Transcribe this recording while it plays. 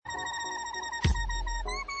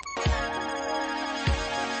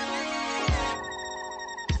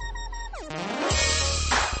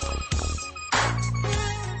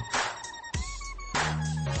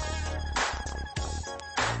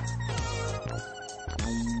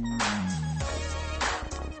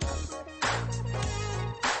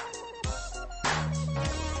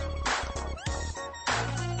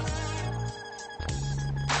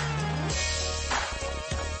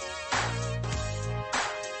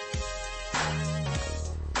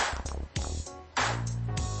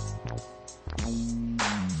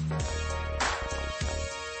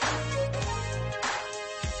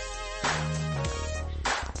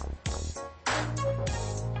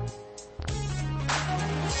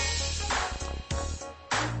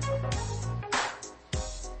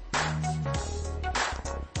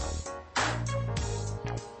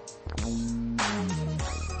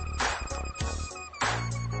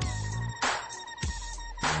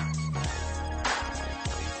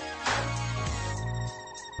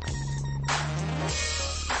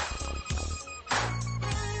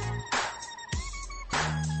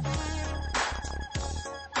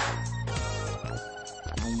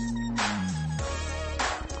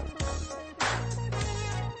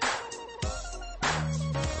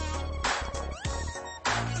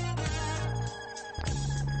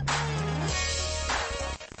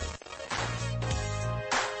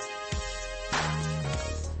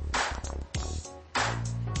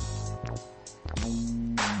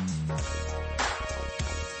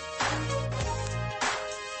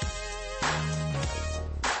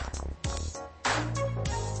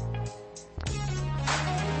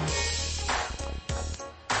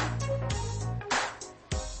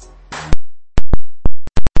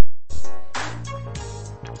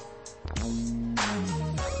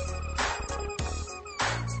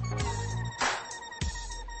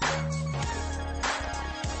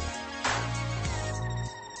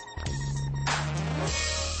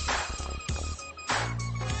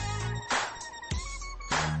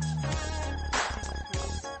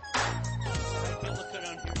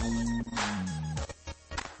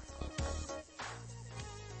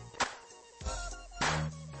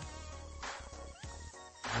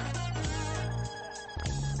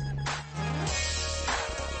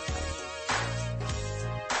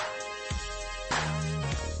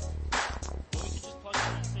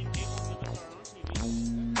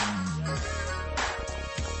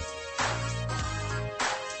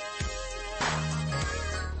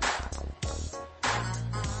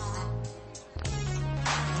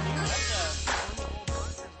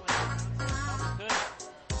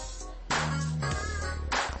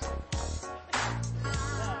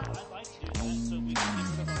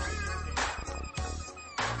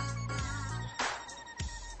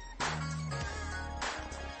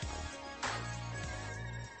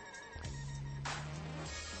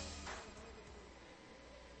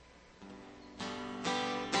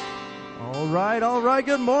All right.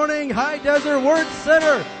 Good morning, High Desert Word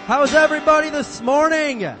Center. How's everybody this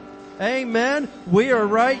morning? Amen. We are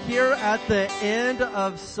right here at the end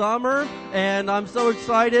of summer, and I'm so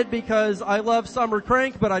excited because I love summer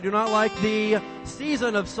crank, but I do not like the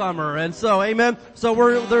season of summer. And so, amen. So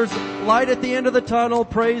there's light at the end of the tunnel.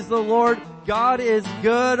 Praise the Lord. God is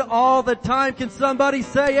good all the time. Can somebody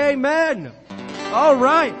say amen? All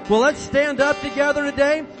right. Well, let's stand up together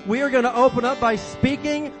today. We are going to open up by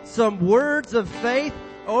speaking some words of faith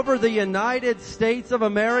over the United States of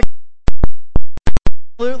America. I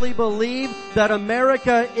absolutely believe that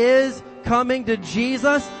America is coming to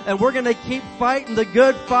Jesus, and we're going to keep fighting the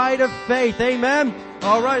good fight of faith. Amen.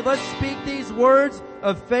 All right. Let's speak these words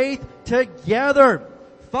of faith together.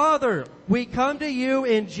 Father, we come to you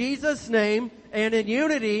in Jesus' name, and in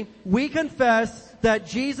unity we confess that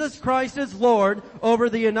Jesus Christ is Lord over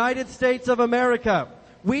the United States of America.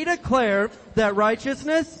 We declare that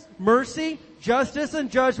righteousness, mercy, justice,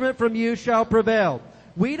 and judgment from you shall prevail.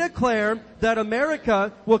 We declare that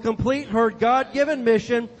America will complete her God-given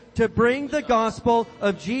mission to bring the gospel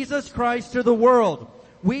of Jesus Christ to the world.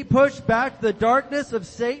 We push back the darkness of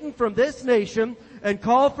Satan from this nation and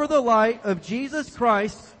call for the light of Jesus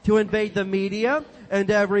Christ to invade the media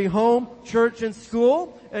and every home, church, and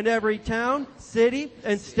school, and every town, city,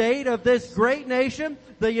 and state of this great nation,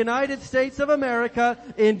 the United States of America.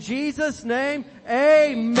 In Jesus' name,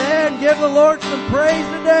 amen. Give the Lord some praise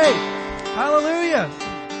today. Hallelujah.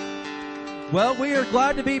 Well, we are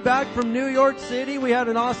glad to be back from New York City. We had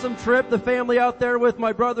an awesome trip, the family out there with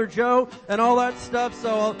my brother Joe and all that stuff.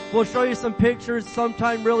 So we'll show you some pictures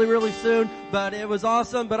sometime really soon. But it was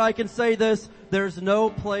awesome. But I can say this, there's no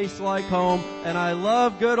place like home. And I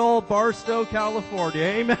love good old Barstow, California.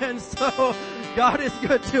 Amen. So God is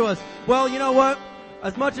good to us. Well, you know what?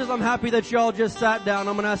 As much as I'm happy that y'all just sat down,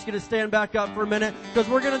 I'm going to ask you to stand back up for a minute because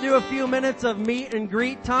we're going to do a few minutes of meet and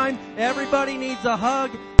greet time. Everybody needs a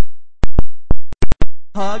hug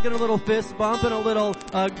and a little fist bump and a little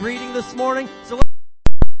greeting this morning. So let's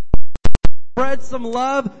spread some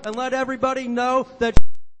love and let everybody know that.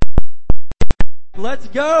 Let's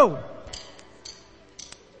go.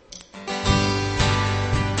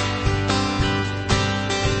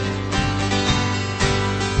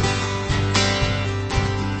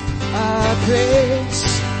 Our praise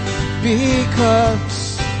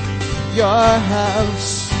becomes your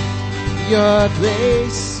house, your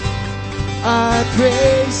place. Our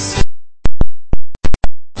praise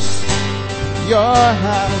your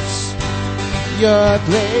house, your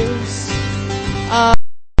place. Our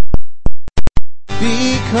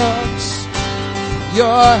becomes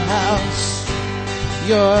your house,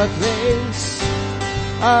 your place.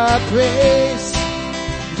 Our praise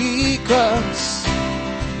becomes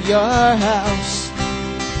your house,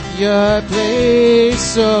 your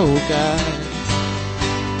place, oh God.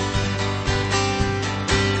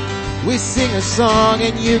 We sing a song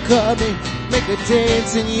and you come in, make a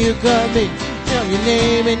dance and you come in, tell your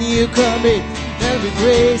name and you come in, and we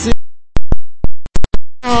praise it.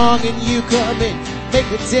 Song and you come in, make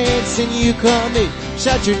a dance and you come in,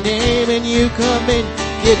 shout your name and you come in,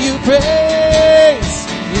 give you praise.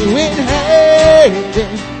 You inhabit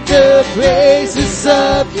the praises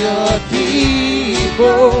of your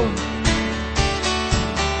people.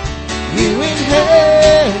 You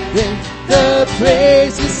inhabit the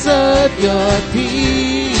praises of your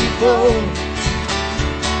people.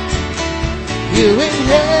 You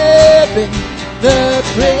inhabit the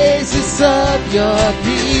praises of your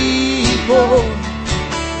people.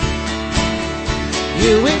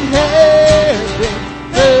 You inhabit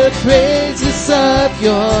the praises of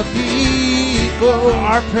your people.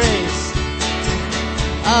 Our praise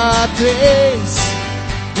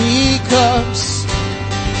becomes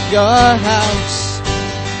your house,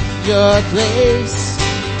 your place.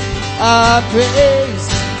 Our praise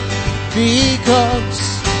becomes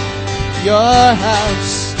your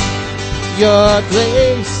house, your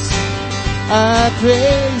place. Our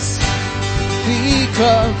praise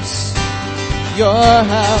becomes your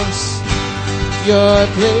house, your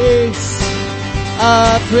place.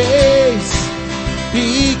 Our praise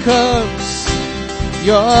becomes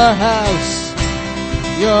your house,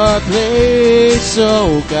 your place,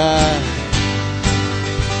 oh God.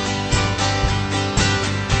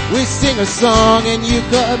 We sing a song and you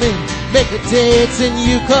come in, make a dance and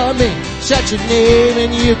you come in, shout your name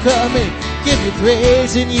and you come in, give you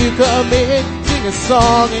praise and you come in, sing a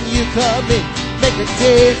song and you come in, make a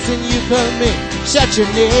dance and you come in, shout your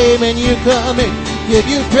name and you come in, give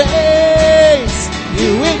you praise.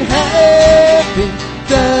 You inhabit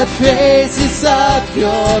the praises of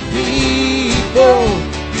your people.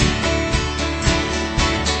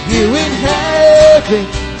 You inhabit inhabit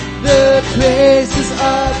the praises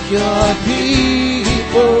of your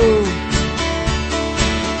people.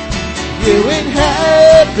 You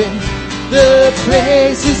inhabit the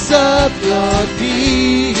praises of your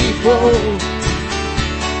people.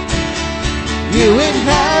 You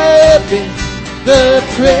inhabit the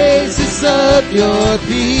praises of your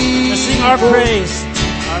people. Let's sing our praise.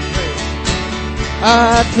 Our praise.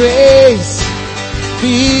 Our praise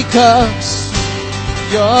becomes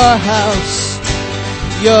your house,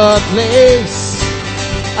 your place.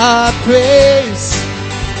 Our praise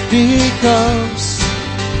becomes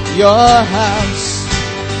your house,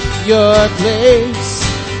 your place.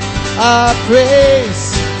 Our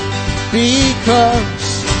praise becomes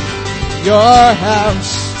your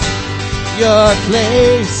house, your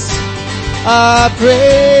place. Our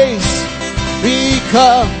praise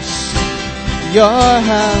becomes your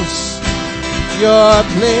house, your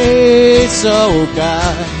place, oh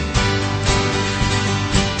God.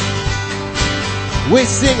 We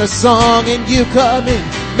sing a song and you come in,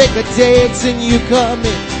 make a dance and you come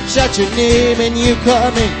in, shout your name and you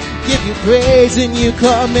come in, give you praise and you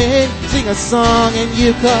come in, sing a song and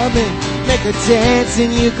you come in, make a dance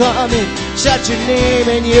and you come in, shout your name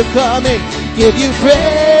and you come in, give you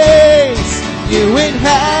praise. You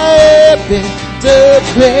inhabit the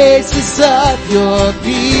praises of your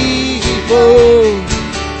people.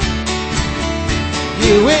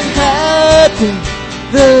 You inhabit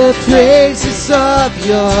the praises of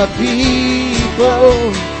your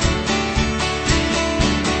people.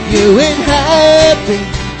 You inhabit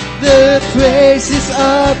the praises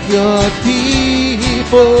of your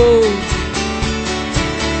people.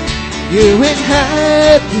 You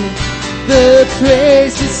inhabit the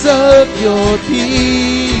praises of your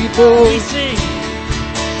people.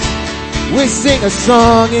 We sing a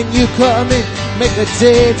song and you come in, make a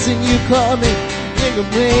dance and you come in, sing a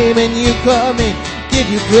name and you come in, give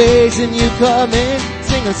you praise and you come in,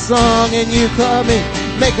 sing a song and you come in,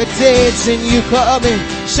 make a dance and you come in,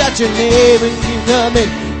 shout your name and you come in,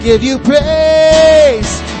 give you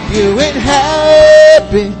praise. You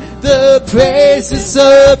inhabit the praises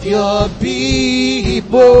of your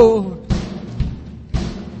people.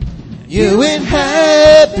 You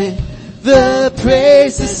inhabit the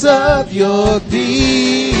praises of your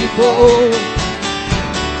people.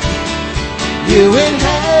 You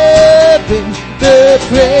inhabit the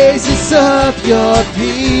praises of your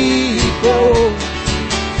people.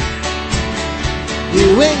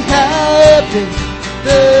 You inhabit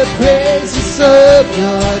the praises of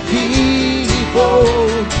your people.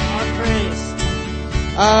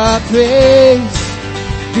 Our praise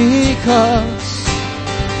becomes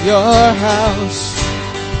your house,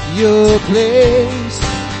 your place.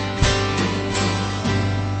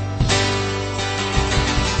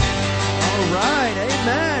 All right,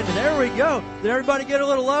 amen. There we go. Did everybody get a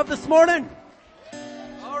little love this morning?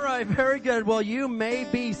 All right, very good. Well, you may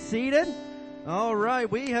be seated. All right,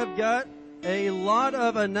 we have got a lot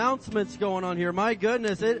of announcements going on here. My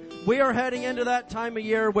goodness, we are heading into that time of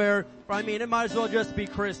year where, I mean, it might as well just be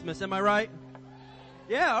Christmas. Am I right?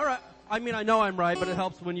 Yeah, all right. I mean, I know I'm right, but it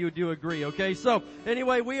helps when you do agree, okay? So,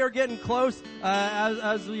 anyway, we are getting close,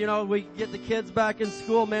 as you know, we get the kids back in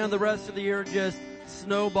school, man, the rest of the year just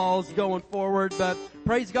snowballs going forward, but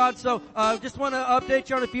praise God. So, just want to update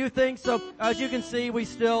you on a few things. So, as you can see, we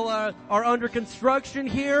still, are under construction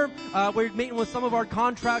here. We're meeting with some of our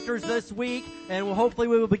contractors this week, and hopefully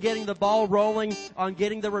we will be getting the ball rolling on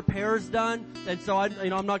getting the repairs done. And so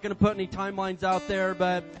I'm not going to put any timelines out there,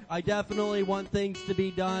 but I definitely want things to be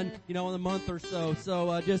done, in a month or so.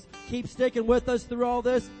 So, just keep sticking with us through all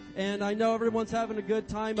this. And I know everyone's having a good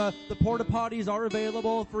time. The porta potties are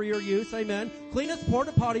available for your use. Amen. Cleanest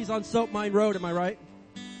porta potties on Soap Mine Road. Am I right?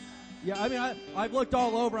 Yeah, I mean, I've looked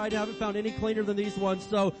all over. I haven't found any cleaner than these ones,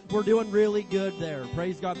 so we're doing really good there.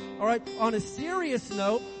 Praise God. All right, on a serious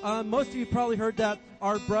note, most of you probably heard that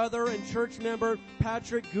our brother and church member,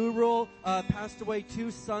 Patrick Gurul, passed away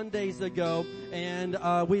 2 Sundays ago, and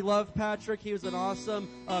we love Patrick. He was an awesome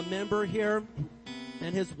member here,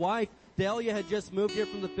 and his wife, Delia, had just moved here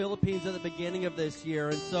from the Philippines at the beginning of this year,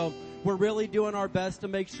 and so we're really doing our best to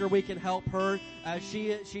make sure we can help her as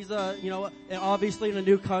she's obviously in a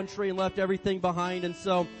new country and left everything behind, and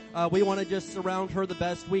so we want to just surround her the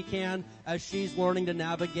best we can as she's learning to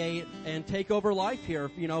navigate and take over life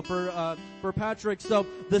here, for Patrick. So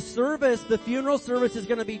the funeral service is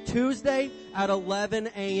going to be Tuesday at 11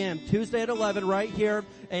 a.m. Tuesday at 11 right here.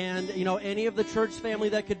 And, any of the church family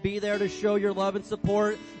that could be there to show your love and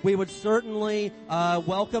support, we would certainly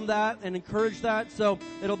welcome that and encourage that. So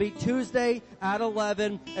it'll be Tuesday at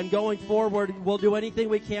 11, and going forward, we'll do anything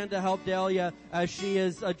we can to help Dahlia as she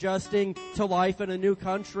is adjusting to life in a new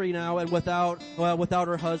country now and without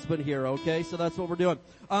her husband here, okay? So that's what we're doing.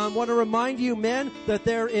 Want to remind you, men, that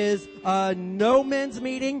there is no men's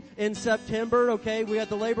meeting in September, okay? We got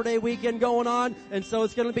the Labor Day weekend going on, and so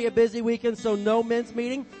it's going to be a busy weekend, so no men's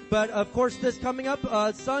meeting. But, of course, this coming up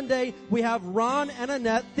Sunday, we have Ron and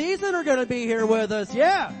Annette Thiessen are going to be here with us.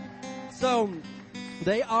 Yeah! So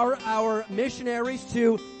they are our missionaries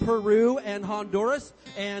to Peru and Honduras,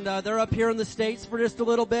 and they're up here in the States for just a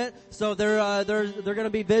little bit. So they're going to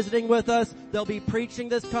be visiting with us. They'll be preaching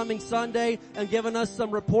this coming Sunday and giving us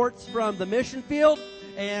some reports from the mission field.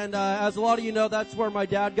 And as a lot of you know, that's where my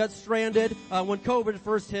dad got stranded when COVID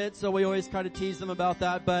first hit, so we always kind of tease them about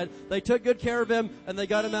that. But they took good care of him, and they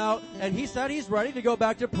got him out, and he said he's ready to go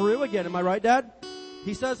back to Peru again. Am I right, Dad?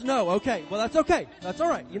 He says no. Okay. Well, that's okay. That's all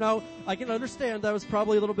right. You know, I can understand that was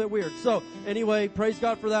probably a little bit weird. So anyway, praise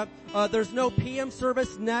God for that. There's no PM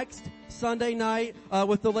service next Sunday night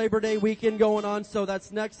with the Labor Day weekend going on. So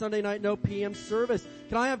that's next Sunday night, no PM service.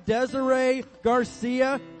 Can I have Desiree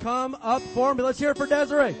Garcia come up for me? Let's hear it for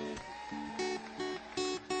Desiree.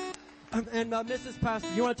 And Mrs. Pastor,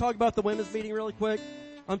 you want to talk about the women's meeting really quick?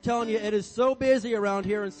 I'm telling you, it is so busy around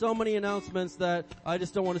here and so many announcements that I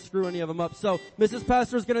just don't want to screw any of them up. So Mrs.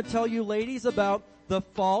 Pastor is going to tell you ladies about the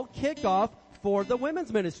fall kickoff for the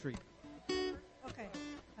women's ministry. Okay.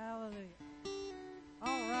 Hallelujah.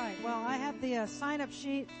 All right. Well, I have the sign-up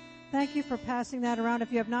sheet. Thank you for passing that around. If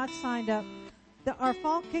you have not signed up, our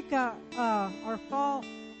fall kickoff, I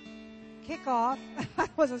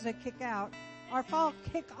was going to say kick out. Our fall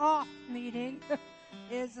kickoff meeting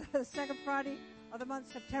is the second Friday of the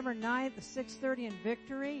month, September 9th, 6:30 in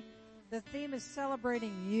Victory. The theme is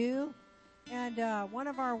celebrating you. And one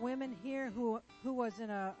of our women here who was in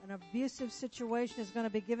an abusive situation is going to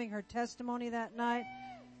be giving her testimony that night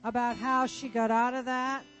about how she got out of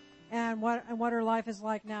that and what her life is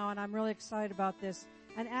like now. And I'm really excited about this.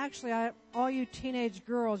 And actually, all you teenage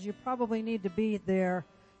girls, you probably need to be there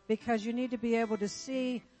because you need to be able to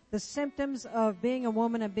see the symptoms of being a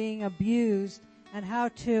woman and being abused and how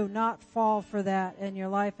to not fall for that and your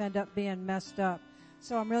life end up being messed up.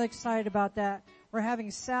 So I'm really excited about that. We're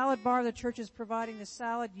having salad bar. The church is providing the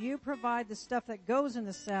salad. You provide the stuff that goes in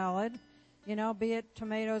the salad, you know, be it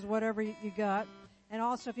tomatoes, whatever you got. And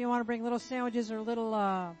also if you want to bring little sandwiches or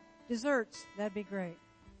little desserts, that'd be great.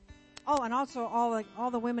 Oh, and also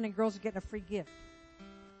all the women and girls are getting a free gift.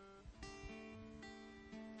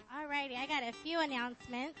 Alrighty, I got a few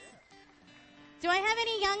announcements. Do I have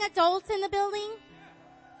any young adults in the building?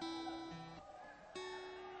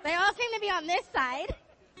 They all seem to be on this side.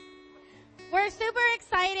 We're super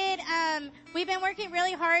excited. We've been working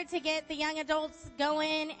really hard to get the young adults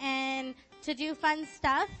going and to do fun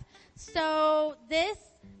stuff. So this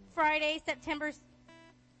Friday, September... Was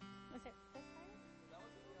it this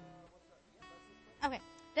Friday? Okay.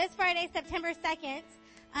 This Friday, September 2nd,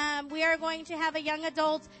 we are going to have a young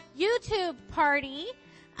adult YouTube party.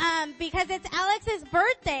 Because it's Alex's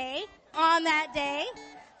birthday on that day.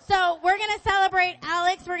 So we're going to celebrate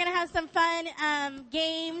Alex. We're going to have some fun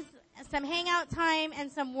games, some hangout time,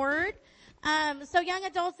 and some word. So young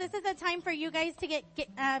adults, this is a time for you guys to get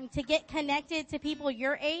connected to people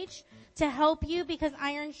your age to help you because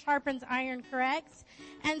iron sharpens iron, correct?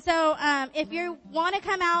 And so if you want to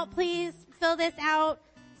come out, please fill this out,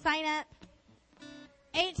 sign up.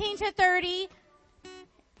 18 to 30,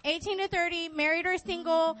 married or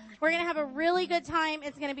single. We're going to have a really good time.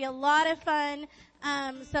 It's going to be a lot of fun.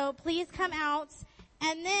 So please come out.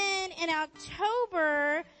 And then in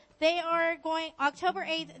October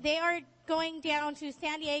 8th, they are going down to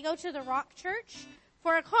San Diego to the Rock Church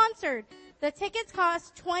for a concert. The tickets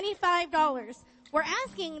cost $25. We're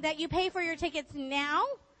asking that you pay for your tickets now.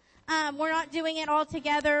 We're not doing it all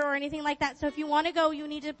together or anything like that. So if you want to go, you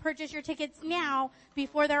need to purchase your tickets now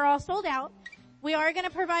before they're all sold out. We are going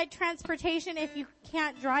to provide transportation if you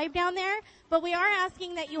can't drive down there, but we are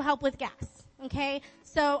asking that you help with gas. Okay?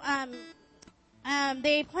 So,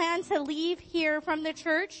 they plan to leave here from the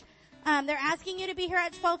church. They're asking you to be here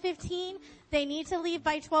at 12:15. They need to leave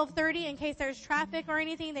by 12:30 in case there's traffic or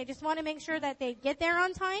anything. They just want to make sure that they get there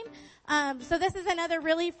on time. So this is another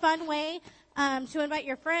really fun way, to invite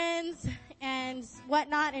your friends and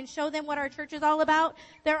whatnot and show them what our church is all about.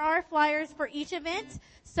 There are flyers for each event.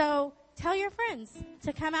 So, tell your friends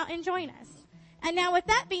to come out and join us. And now with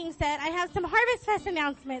that being said, I have some Harvest Fest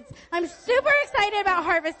announcements. I'm super excited about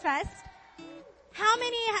Harvest Fest. How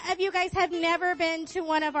many of you guys have never been to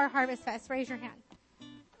one of our Harvest Fests? Raise your hand.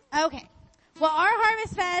 Okay. Well, our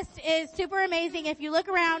Harvest Fest is super amazing. If you look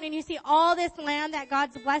around and you see all this land that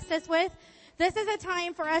God's blessed us with, this is a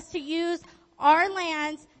time for us to use our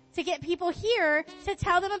lands to get people here to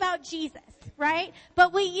tell them about Jesus, right?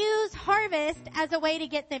 But we use Harvest as a way to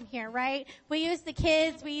get them here, right? We use the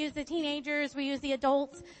kids, we use the teenagers, we use the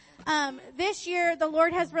adults. This year, the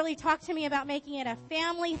Lord has really talked to me about making it a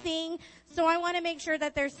family thing. So I want to make sure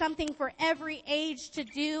that there's something for every age to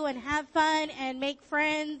do and have fun and make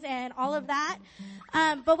friends and all of that.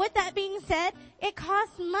 But with that being said, it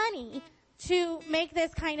costs money to make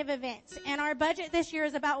this kind of event. And our budget this year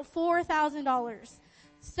is about $4,000.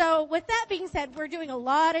 So with that being said, we're doing a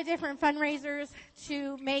lot of different fundraisers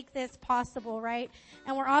to make this possible, right?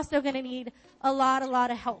 And we're also going to need a lot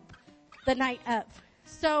of help the night of.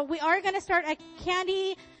 So we are going to start a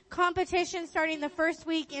candy competition starting the first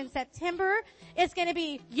week in September. It's going to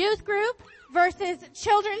be youth group versus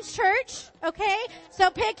children's church, okay? So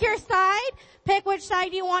pick your side. Pick which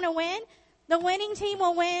side you want to win. The winning team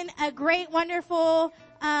will win a great, wonderful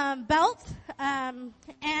belt, and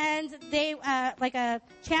they like a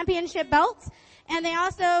championship belt, and they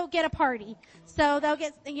also get a party. So they'll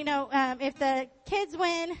get, if the kids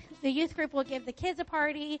win, the youth group will give the kids a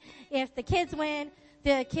party. If the kids win,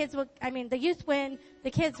 the youth win,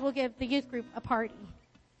 the kids will give the youth group a party.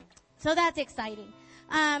 So that's exciting.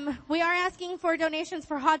 We are asking for donations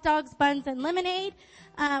for hot dogs, buns, and lemonade.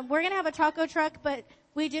 We're going to have a taco truck, but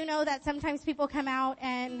we do know that sometimes people come out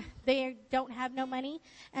and they don't have no money.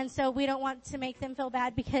 And so we don't want to make them feel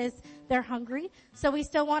bad because they're hungry. So we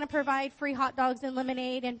still want to provide free hot dogs and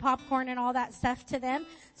lemonade and popcorn and all that stuff to them.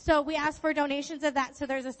 So we ask for donations of that. So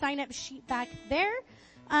there's a sign-up sheet back there.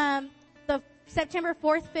 The September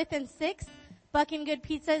 4th, 5th, and 6th, Bucking Good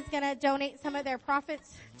Pizza is going to donate some of their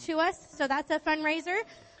profits to us. So that's a fundraiser.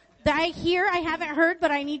 I haven't heard,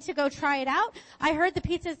 but I need to go try it out. I heard the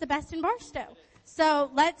pizza is the best in Barstow.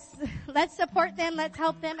 So let's support them. Let's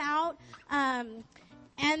help them out. And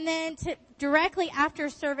then directly after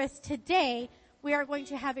service today, we are going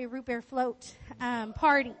to have a root beer float,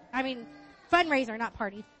 fundraiser, not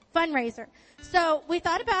party, fundraiser. So we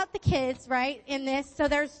thought about the kids, right, in this. So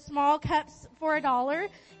there's small cups for $1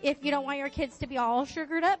 if you don't want your kids to be all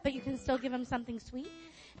sugared up, but you can still give them something sweet.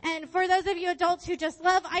 And for those of you adults who just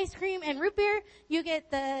love ice cream and root beer, you get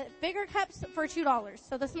the bigger cups for $2.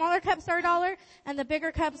 So the smaller cups are $1 and the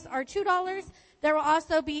bigger cups are $2. There will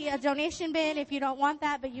also be a donation bin if you don't want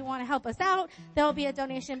that, but you want to help us out. There will be a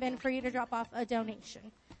donation bin for you to drop off a donation.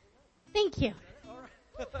 Thank you.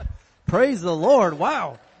 Praise the Lord.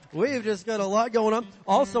 Wow. We've just got a lot going on.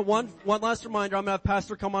 Also, one last reminder, I'm going to have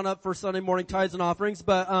Pastor come on up for Sunday morning tithes and offerings,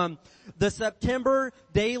 but the September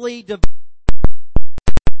daily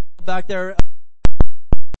back there,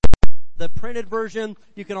 the printed version,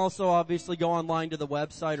 you can also obviously go online to the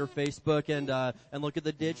website or Facebook and look at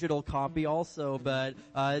the digital copy also. But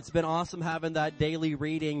it's been awesome having that daily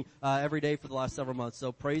reading every day for the last several months.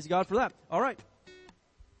 So praise God for that. All right.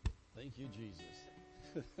 Thank you, Jesus.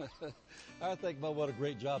 I think about what a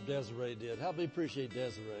great job Desiree did. How many appreciate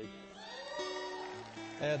Desiree?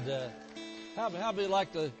 And how many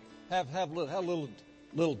like to have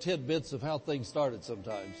little tidbits of how things started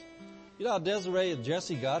sometimes? You know how Desiree and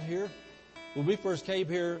Jesse got here? When we first came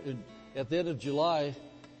here at the end of July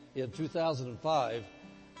in 2005,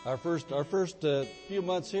 our first few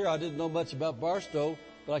months here, I didn't know much about Barstow,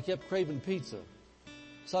 but I kept craving pizza.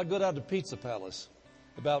 So I'd go down to Pizza Palace.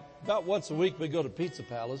 About once a week we go to Pizza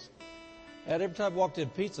Palace. And every time I walked in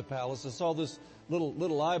Pizza Palace, I saw this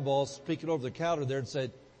little eyeball speaking over the counter there and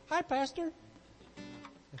said, "Hi, Pastor."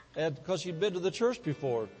 And because she'd been to the church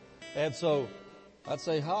before. And so I'd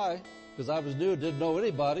say hi, because I was new and didn't know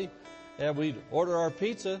anybody. And we'd order our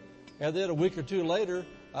pizza. And then a week or two later,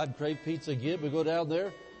 I'd crave pizza again. We'd go down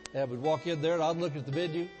there and we'd walk in there and I'd look at the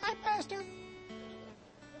menu. "Hi, Pastor."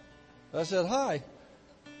 I said, "Hi."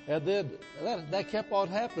 And then that kept on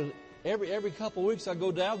happening. Every couple of weeks I'd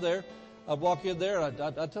go down there. I'd walk in there and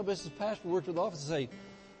I'd tell Mrs. Pastor, who worked in the office, and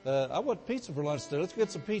say, "I want pizza for lunch today. Let's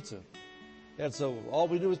get some pizza." And so all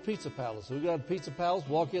we do was Pizza Palace. So we got to Pizza Palace,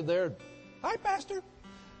 walk in there, and, "Hi, Pastor."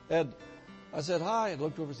 And I said, "Hi," and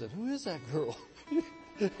looked over and said, "Who is that girl?"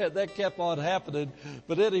 And that kept on happening.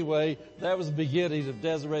 But anyway, that was the beginning of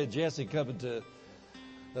Desiree and Jesse coming to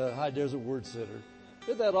High Desert Word Center.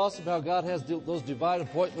 Isn't that awesome how God has those divine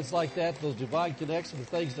appointments like that, those divine connections for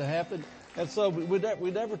things to happen? And so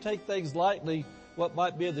we never take things lightly, what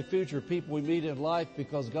might be in the future, people we meet in life,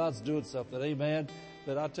 because God's doing something. Amen.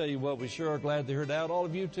 But I tell you what, we sure are glad they're here now, and all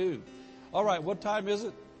of you too. All right, what time is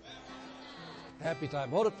it? Happy time.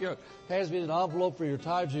 Hold up your hands, me an envelope for your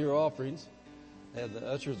tithes or your offerings. And the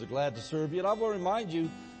ushers are glad to serve you. And I want to remind you,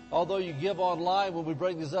 Although you give online, when we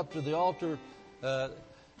bring these up to the altar, when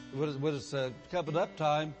it's coming up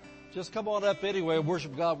time, just come on up anyway and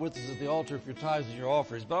worship God with us at the altar for your tithes and your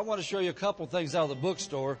offerings. But I want to show you a couple things out of the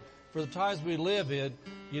bookstore. For the times we live in,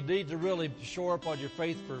 you need to really shore up on your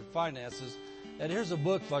faith for finances. And here's a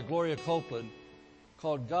book by Gloria Copeland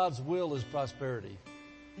called God's Will is Prosperity.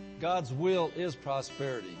 God's will is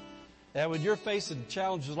prosperity. And when you're facing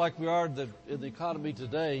challenges like we are in the economy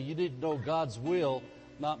today, you need to know God's will,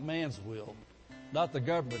 not man's will, not the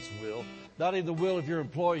government's will, not even the will of your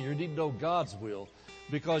employer. You need to know God's will,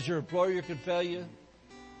 because your employer can fail you,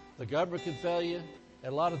 the government can fail you,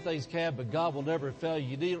 and a lot of things can, but God will never fail you.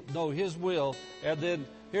 You need to know His will. And then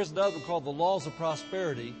here's another one called the laws of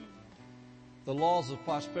prosperity. The laws of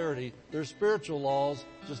prosperity. There's spiritual laws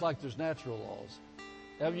just like there's natural laws.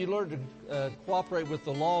 And when you learn to cooperate with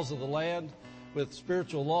the laws of the land, with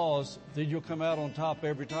spiritual laws, then you'll come out on top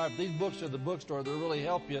every time. These books are in the bookstore. They'll really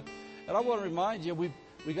help you. And I want to remind you, we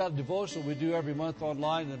got a devotional we do every month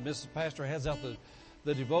online, and Mrs. Pastor has out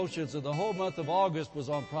the devotions, and the whole month of August was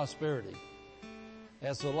on prosperity.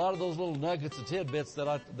 And so a lot of those little nuggets and tidbits that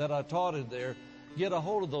I taught in there, get a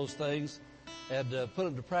hold of those things and put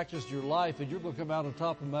them to practice in your life, and you're going to come out on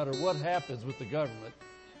top no matter what happens with the government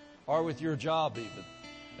or with your job even.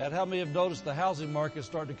 And how many have noticed the housing market is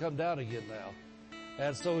starting to come down again now?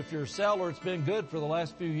 And so if you're a seller, it's been good for the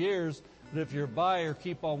last few years, but if you're a buyer,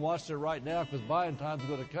 keep on watching it right now, because buying time's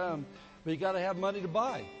going to come, but you got to have money to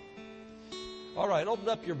buy. All right, open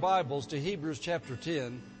up your Bibles to Hebrews chapter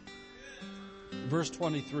 10. Verse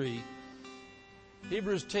 23.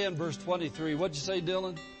 Hebrews 10, verse 23. What'd you say,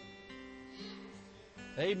 Dylan?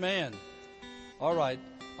 Amen. All right.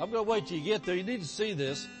 I'm going to wait till you get there. You need to see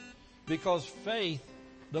this, because faith,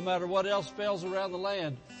 no matter what else fails around the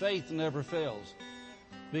land, faith never fails.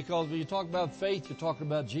 Because when you talk about faith, you're talking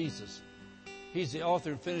about Jesus. He's the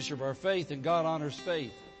author and finisher of our faith, and God honors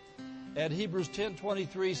faith. And Hebrews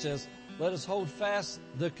 10:23 says, let us hold fast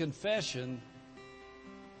the confession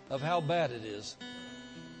of how bad it is.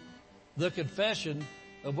 The confession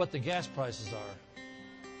of what the gas prices are.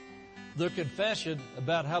 The confession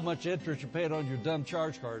about how much interest you're paying on your dumb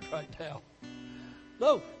charge card right now.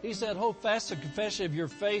 No, he said, hold fast the confession of your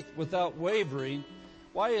faith without wavering.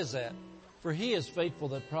 Why is that? For He is faithful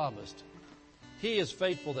that promised. He is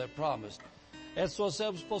faithful that promised. And so it said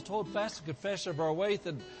we're supposed to hold fast the confession of our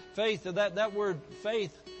faith. And that word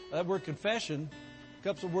faith, that word confession,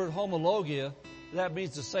 comes from the word homologia. That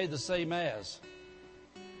means to say the same as.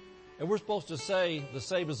 And we're supposed to say the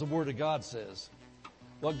same as the Word of God says.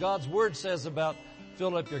 What God's Word says about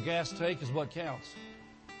filling up your gas tank is what counts.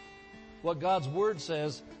 What God's Word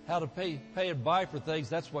says, how to pay and buy for things,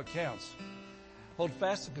 that's what counts. Hold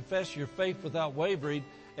fast and confess your faith without wavering.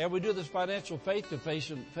 And we do this financial faith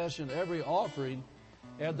confession every offering.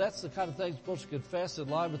 And that's the kind of things we're supposed to confess in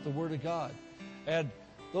line with the Word of God. And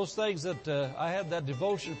those things that I had that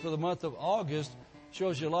devotion for the month of August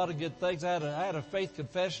shows you a lot of good things. I had a faith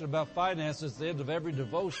confession about finances at the end of every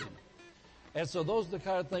devotion. And so those are the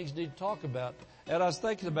kind of things you need to talk about. And I was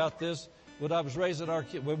thinking about this when I was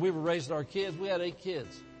when we were raising our kids. We had 8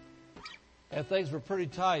 kids. And things were pretty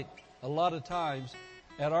tight a lot of times.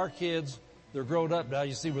 And our kids, they're grown up now.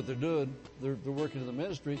 You see what they're doing. They're working in the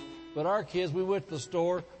ministry. But our kids, we went to the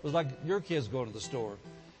store. It was like your kids going to the store.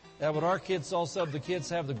 And when our kids saw some of the kids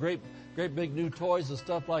have the great big new toys and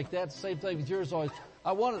stuff like that, same thing with yours always.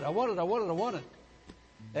 I want it.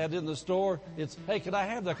 And in the store, it's, hey, can I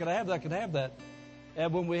have that? Can I have that? Can I have that?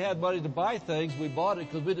 And when we had money to buy things, we bought it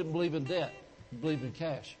because we didn't believe in debt. We believed in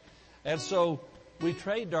cash. And so we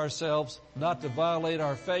trained ourselves not to violate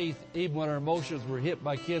our faith even when our emotions were hit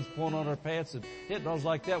by kids pulling on our pants and hitting us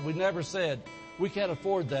like that. We never said, we can't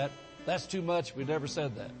afford that. That's too much. We never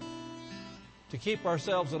said that. To keep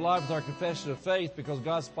ourselves in line with our confession of faith, because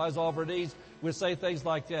God supplies all of our needs, we say things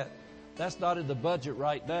like that. That's not in the budget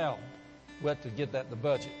right now. We have to get that in the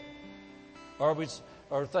budget. Or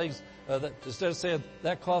things that instead of saying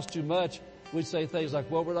that costs too much, we'd say things like,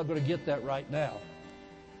 well, we're not going to get that right now.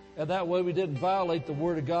 And that way we didn't violate the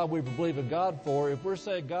Word of God we believe in God for. If we're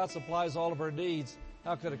saying God supplies all of our needs,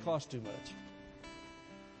 how could it cost too much?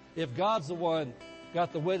 If God's the one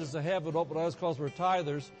got the windows of heaven open on us because we're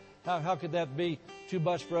tithers, how could that be too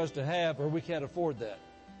much for us to have, or we can't afford that?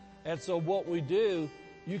 And so what we do,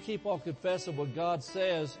 you keep on confessing what God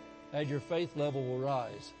says, and your faith level will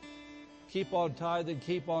rise. Keep on tithing,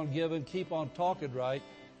 keep on giving, keep on talking right,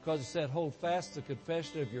 because it said, hold fast the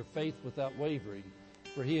confession of your faith without wavering,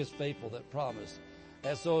 for He is faithful that promised.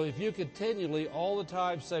 And so if you continually, all the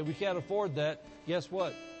time, say, we can't afford that, guess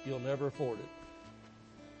what? You'll never afford it.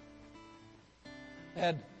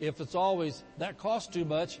 And if it's always, that costs too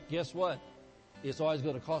much, guess what? It's always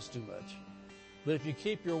going to cost too much. But if you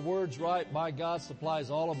keep your words right, my God supplies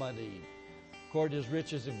all of my need, according to his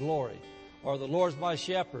riches and glory. Or the Lord's my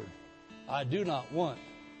shepherd, I do not want.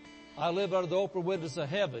 I live under the open windows of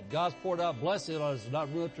heaven. God's poured out blessing on us,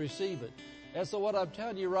 not room to receive it. And so what I'm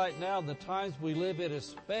telling you right now, the times we live in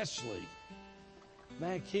especially,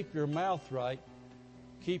 man, keep your mouth right.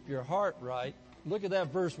 Keep your heart right. Look at that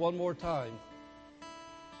verse one more time.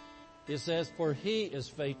 It says, for he is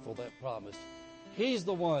faithful that promised. He's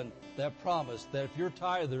the one that promised that if you're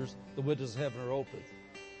tithers, the windows of heaven are open.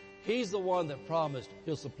 He's the one that promised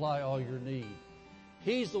he'll supply all your need.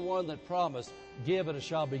 He's the one that promised, give and it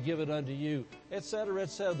shall be given unto you, etc.,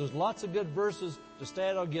 etc. There's lots of good verses to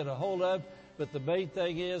stand on, get a hold of, but the main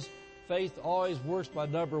thing is faith always works by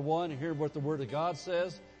number one. You hear what the Word of God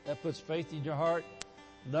says. That puts faith in your heart.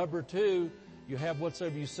 Number two, you have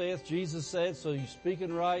whatsoever you saith, Jesus said, so you're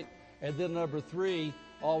speaking right. And then number three,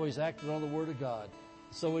 always acting on the Word of God.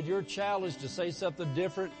 So when you're challenged to say something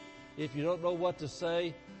different, if you don't know what to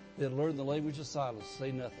say, then learn the language of silence.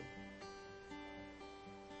 Say nothing.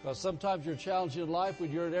 Because sometimes you're challenged in life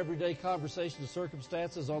when you're in everyday conversations,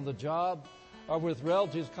 circumstances on the job, or with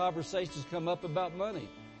relatives, conversations come up about money,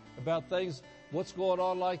 about things, what's going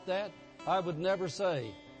on like that. I would never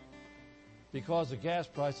say, because of gas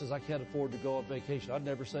prices, I can't afford to go on vacation. I'd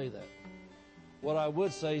never say that. What I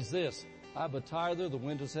would say is this, I'm a tither, the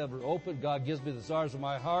windows of heaven are open, God gives me the desires of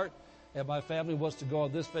my heart, and my family wants to go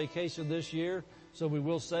on this vacation this year, so we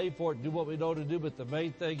will save for it and do what we know to do, but the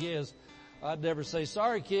main thing is, I'd never say,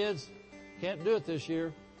 sorry kids, can't do it this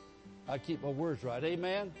year. I keep my words right.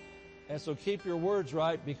 Amen? And so keep your words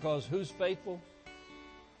right, because who's faithful?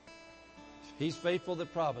 He's faithful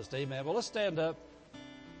that promised. Amen. Well, let's stand up.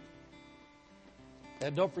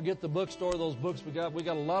 And don't forget the bookstore, those books we got. We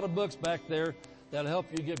got a lot of books back there that'll help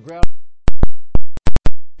you get grounded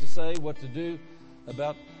to say what to do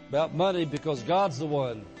about money, because God's the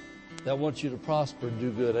one that wants you to prosper and do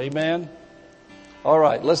good. Amen? All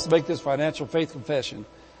right, let's make this financial faith confession.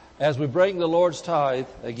 As we bring the Lord's tithe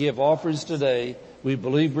and give offerings today, we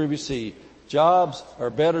believe we receive jobs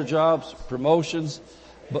or better jobs, promotions,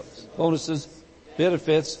 bonuses,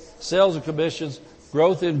 benefits, sales and commissions,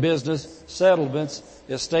 growth in business, settlements,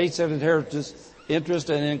 estates and inheritance,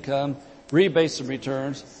 interest and income, rebates and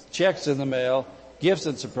returns, checks in the mail, gifts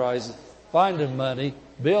and surprises, finding money,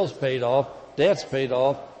 bills paid off, debts paid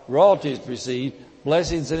off, royalties received,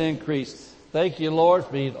 blessings and increase. Thank you, Lord,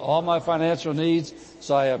 for meeting all my financial needs,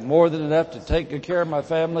 so I have more than enough to take good care of my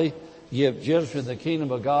family, give generously in the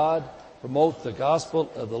kingdom of God, promote the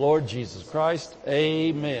gospel of the Lord Jesus Christ.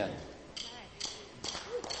 Amen.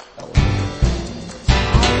 All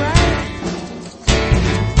right.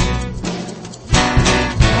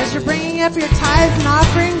 As you're bringing up your tithes and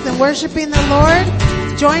offerings and worshiping the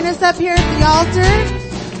Lord, join us up here at the altar.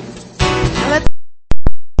 And let's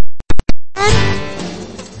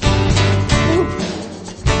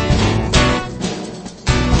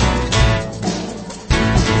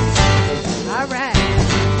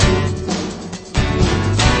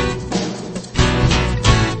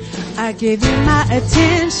I give you my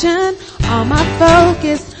attention, all my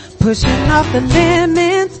focus, pushing off the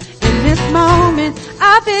limits. In this moment,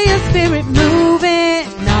 I feel your spirit moving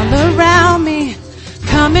all around me.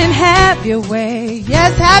 Come and have your way.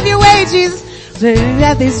 Yes, have your way, Jesus.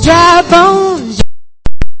 Let these dry bones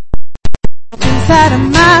inside of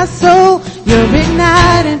my soul. You're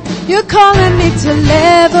igniting, you're calling me to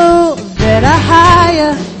levels that are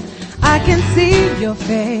higher. I can see your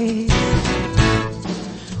face.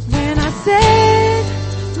 When I set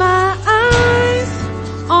my eyes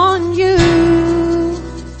on you,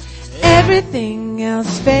 everything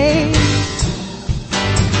else fades.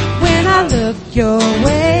 When I look your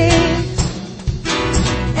way,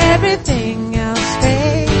 everything else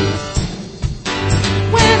fades.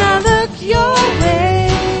 When I look your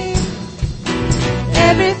way,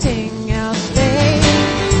 everything else fades.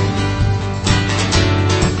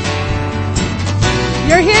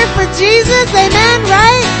 You're here for Jesus, amen,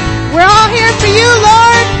 right? We're all here for you,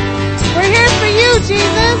 Lord. We're here for you,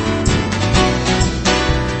 Jesus.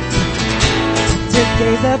 To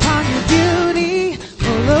gaze upon your beauty,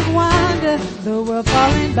 full of wonder, the world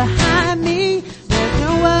falling behind me. There's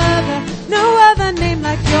no other name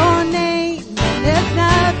like your name. And there's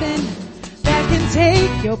nothing that can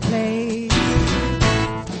take your place.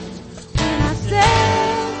 When I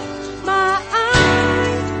set my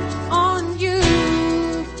eyes on you,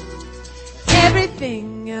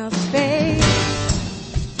 everything else fades.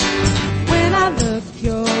 When I look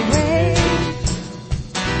your way,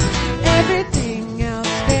 everything else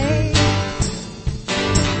fades.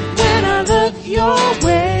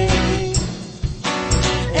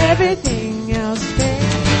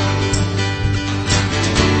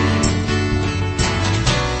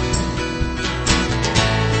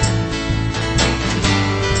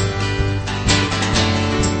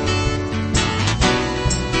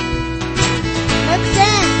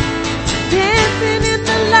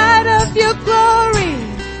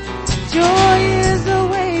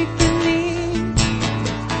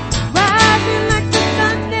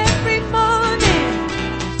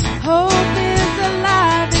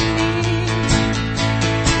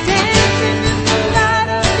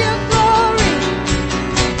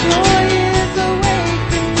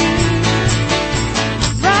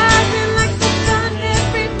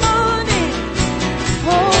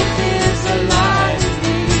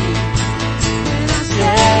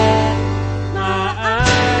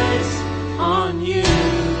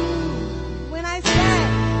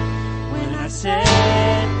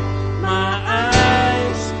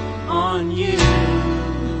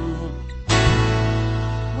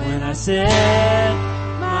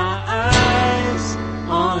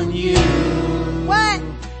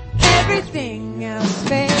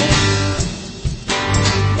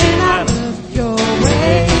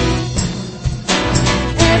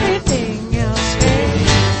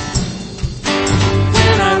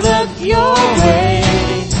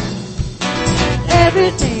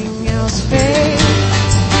 everything else fades.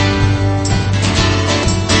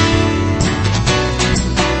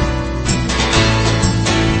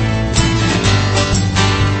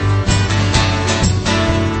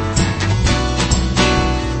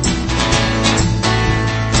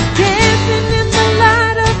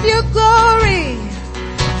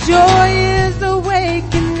 Joy is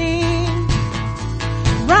awakening,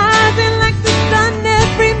 rising like the sun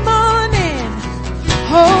every morning.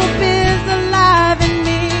 Hope is alive in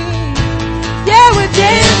me. Yeah, we're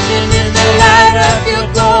dancing in the light of your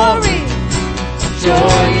glory.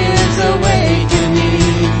 Joy is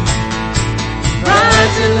awakening,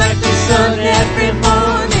 rising like the sun every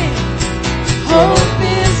morning. Hope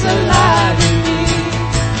is alive in me.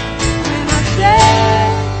 When I say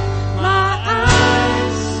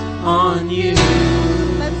on you.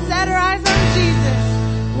 Let's set our eyes on Jesus.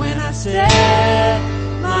 When I set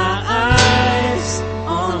my eyes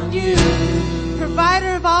on you,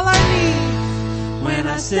 provider of all our needs. When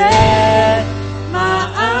I set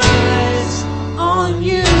my eyes on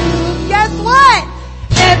you, guess what?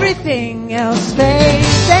 Everything else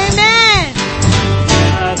fades. Amen.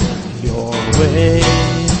 Your way.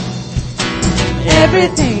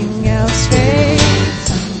 Everything else fades.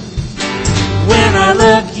 When I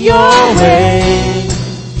look your way,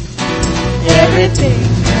 everything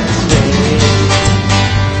else fades.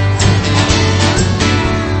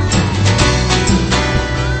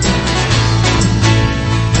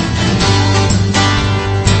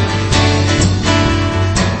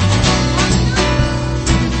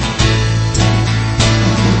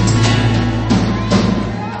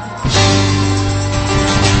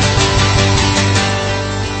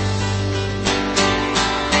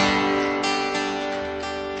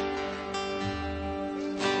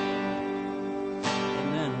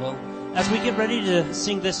 as we get ready to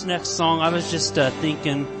sing this next song, I was just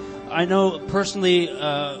thinking, I know personally,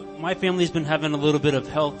 my family's been having a little bit of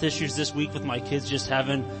health issues this week with my kids just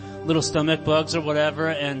having little stomach bugs or whatever,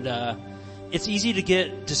 and it's easy to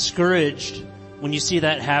get discouraged when you see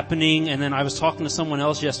that happening. And then I was talking to someone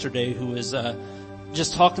else yesterday who was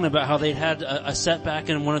just talking about how they'd had a setback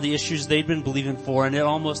in one of the issues they'd been believing for, and it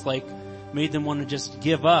almost like made them want to just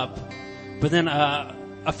give up. But then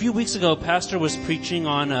a few weeks ago, Pastor was preaching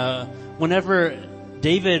on whenever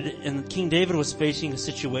King David was facing a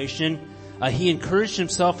situation, he encouraged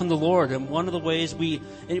himself in the Lord. And one of the ways we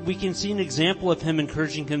can see an example of him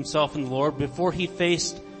encouraging himself in the Lord, before he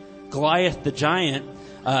faced Goliath the giant,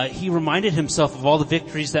 he reminded himself of all the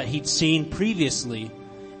victories that he'd seen previously.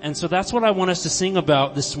 And so that's what I want us to sing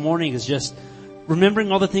about this morning, is just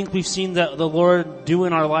remembering all the things we've seen that the Lord do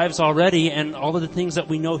in our lives already, and all of the things that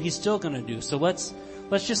we know He's still going to do. So let's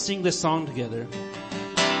just sing this song together.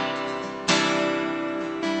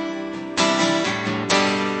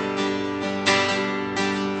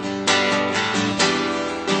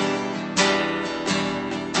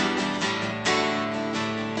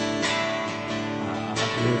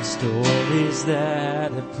 Stories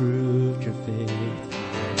that have proved your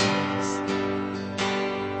faithfulness.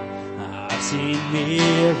 I've seen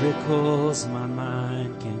miracles my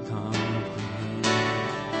mind can't comprehend.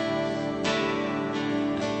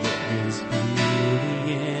 There's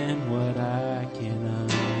beauty in what I can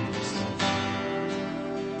understand.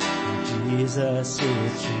 Jesus,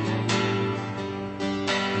 it's you.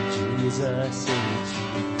 Jesus, it's you.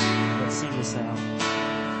 Let's sing this out.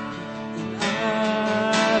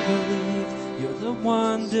 I believe you're the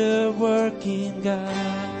wonder-working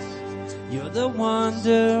God. You're the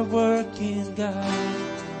wonder-working God.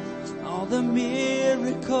 All the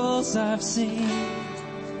miracles I've seen,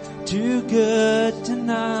 too good to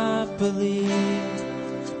not believe.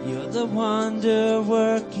 You're the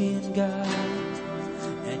wonder-working God,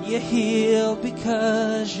 and you heal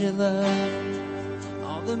because you love.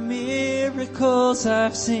 All the miracles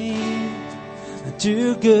I've seen,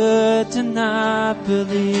 too good to not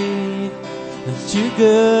believe. Too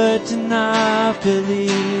good to not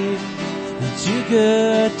believe. Too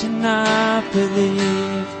good to not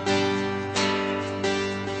believe.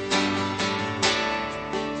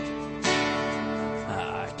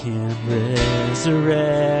 I can't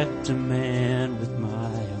resurrect a man with my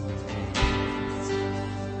own hands,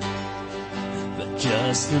 but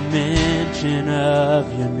just the mention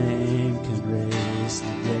of your name can raise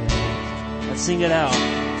the dead. Let's sing it out.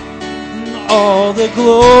 All the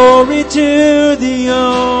glory to the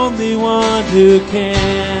only one who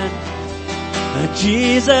can.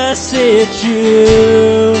 Jesus, it's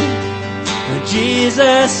you.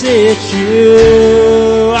 Jesus, it's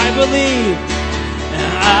you. I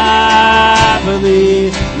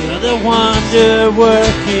believe you're the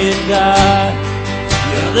wonder-working God.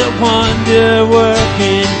 You're You're the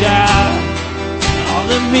wonder-working God. All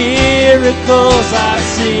the miracles I've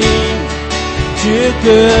seen, too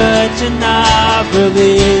good to not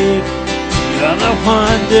believe. You're the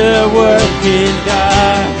wonder-working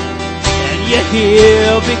God, and you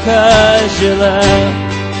heal because you love.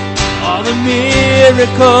 All the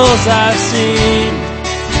miracles I've seen,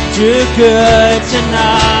 too good to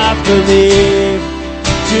not believe.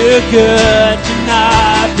 Too good to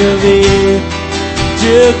not believe.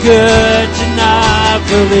 Too good to not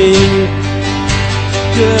believe.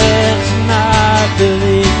 Good to not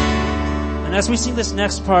believe. And as we sing this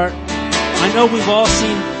next part, I know we've all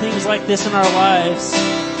seen things like this in our lives.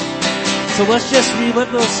 So let's just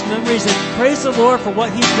relive those memories and praise the Lord for what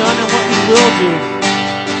He's done and what He will do.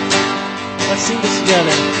 Let's sing this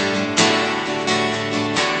together.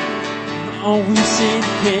 Oh, we've seen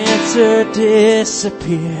cancer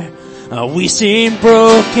disappear. Oh, we've seen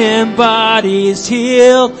broken bodies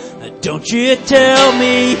healed. Don't you tell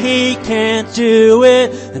me He can't do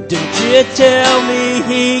it. Don't you tell me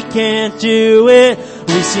He can't do it.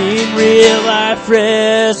 We've seen real life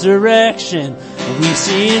resurrection. We've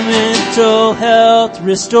seen mental health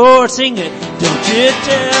restored. Sing it. Don't you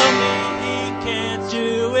tell me He can't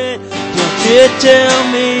do it. Don't you tell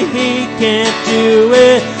me He can't do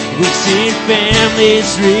it. We've seen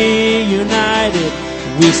families reunited.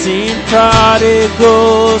 We've seen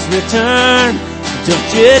prodigals return.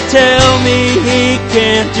 Don't you tell me He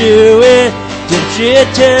can't do it. Don't you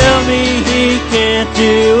tell me He can't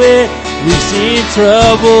do it. We've seen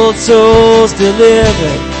troubled souls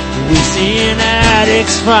delivered. We've seen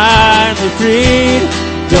addicts finally freed.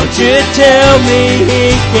 Don't you tell me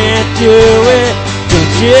He can't do it.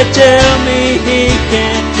 Don't you tell me He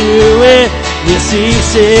can't do it. We'll see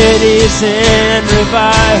cities in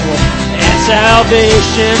revival and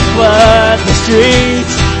salvation flood the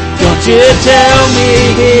streets. Don't you tell me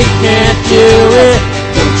He can't do it.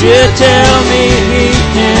 Don't you tell me He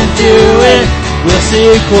can't do it. We'll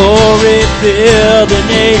see glory fill the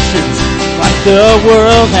nations like the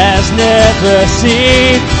world has never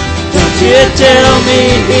seen. Don't you tell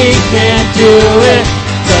me He can't do it,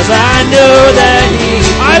 'cause I know that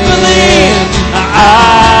I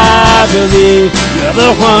believe You're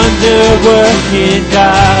the wonder-working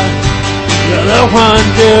God. You're the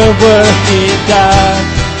wonder-working God.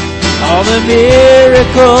 All the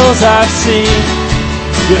miracles I've seen,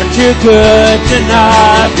 You're too good to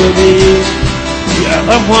not believe. You're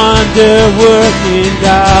the wonder-working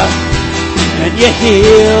God, and You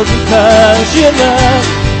heal because You love.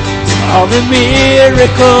 All the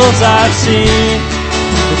miracles I've seen,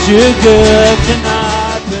 You're too good to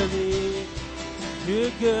not believe.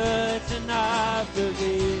 Too good to not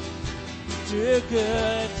believe. Too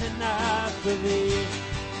good to not believe.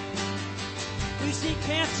 We see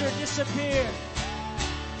cancer disappear.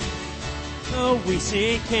 Oh, we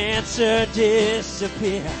see cancer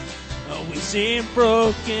disappear. Oh, we see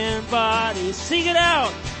broken bodies. Sing it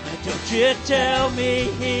out. Don't you tell me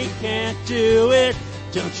He can't do it.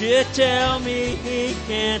 Don't you tell me He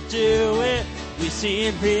can't do it. We've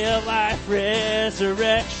seen real life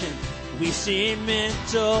resurrection. We've seen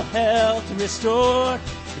mental health restored.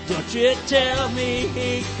 Don't you tell me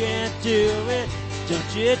He can't do it.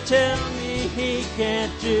 Don't you tell me He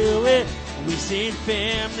can't do it. We've seen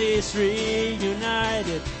families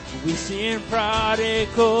reunited. We've seen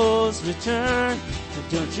prodigals return.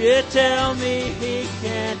 Don't you tell me He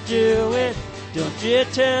can't do it. Don't you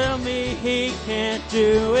tell me He can't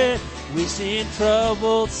do it. We've seen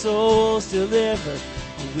troubled souls delivered.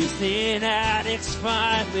 We've seen addicts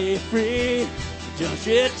finally freed. Don't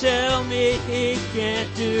you tell me He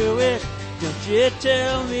can't do it. Don't you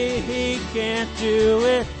tell me He can't do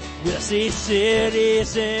it. We'll see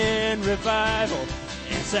cities in revival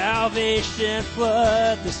and salvation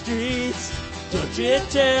flood the streets. Don't you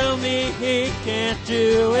tell me He can't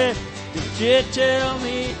do it. Don't you tell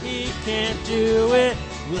me He can't do it.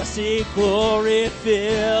 We'll see glory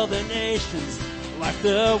fill the nations like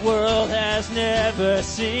the world has never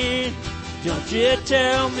seen. Don't you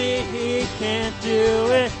tell me He can't do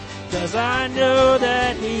it, 'cause I know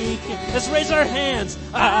that He can. Let's raise our hands.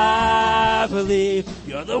 I believe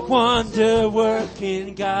You're the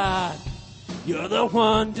wonder-working God. You're the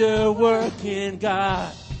wonder-working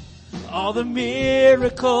God. All the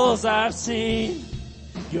miracles I've seen,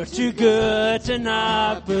 You're too good to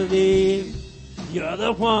not believe. You're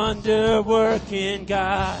the wonder-working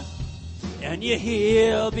God, and You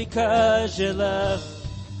heal because You love.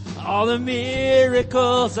 All the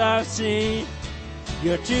miracles I've seen,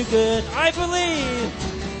 You're too good. I believe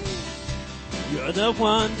You're the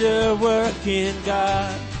wonder-working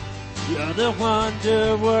God. You're the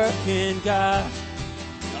wonder-working God.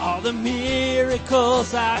 All the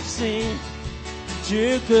miracles I've seen,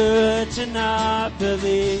 too good to not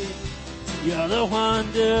believe. You're the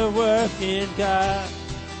wonder-working God,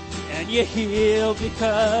 and you heal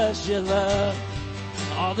because you love.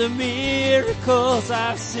 All the miracles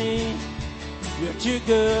I've seen, you're too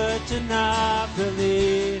good to not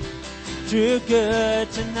believe. Too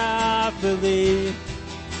good to not believe.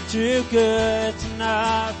 Too good to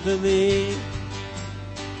not believe.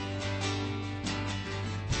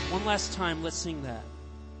 One last time, let's sing that.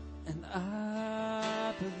 And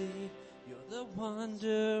I believe you're the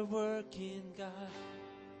wonder-working God.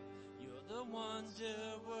 You're the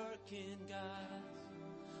wonder-working God.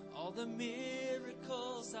 All the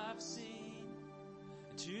miracles I've seen,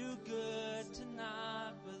 too good to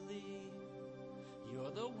not believe.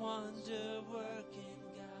 You're the wonder-working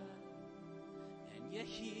God, and you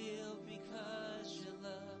heal because you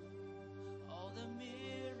love. All the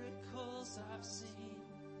miracles I've seen,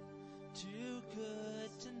 too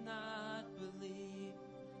good to not believe.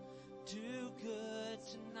 Too good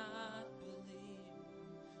to not believe.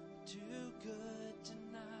 Too good to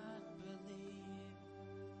not believe.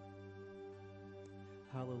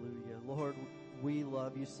 Hallelujah. Lord, we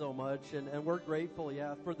love you so much, and we're grateful,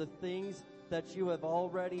 for the things that you have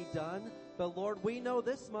already done. But Lord, we know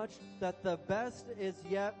this much, that the best is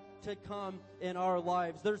yet to come in our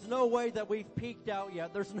lives. There's no way that we've peaked out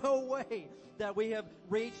yet. There's no way that we have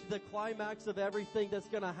reached the climax of everything that's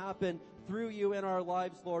going to happen through you in our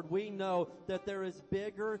lives, Lord. We know that there is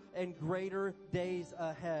bigger and greater days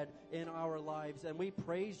ahead in our lives, and we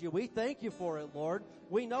praise you. We thank you for it, Lord.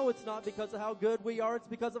 We know it's not because of how good we are, it's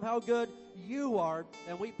because of how good you are,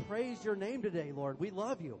 and we praise your name today, Lord. We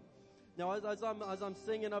love you. Now, as I'm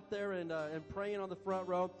singing up there and praying on the front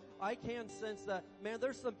row, I can sense that, man,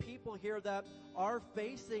 there's some people here that are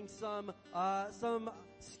facing some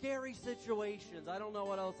scary situations. I don't know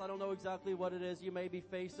what else. I don't know exactly what it is you may be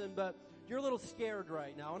facing, but you're a little scared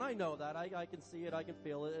right now, and I know that. I can see it. I can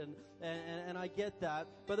feel it, and I get that.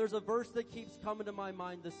 But there's a verse that keeps coming to my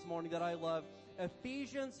mind this morning that I love.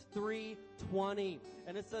 Ephesians 3:20.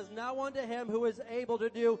 And it says, now unto him who is able to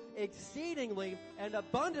do exceedingly and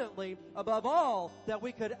abundantly above all that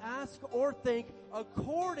we could ask or think,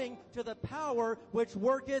 according to the power which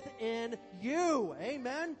worketh in you.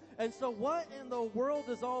 Amen? And so what in the world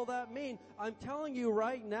does all that mean? I'm telling you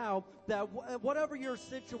right now that whatever your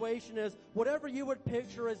situation is, whatever you would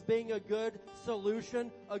picture as being a good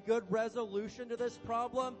solution, a good resolution to this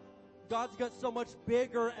problem, God's got so much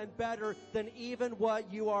bigger and better than even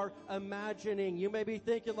what you are imagining. You may be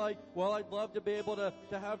thinking like, well, I'd love to be able to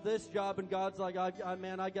have this job, and God's like, I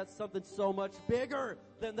got something so much bigger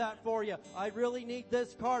than that for you. I really need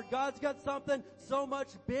this car. God's got something so much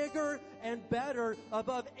bigger and better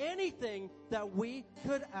above anything that we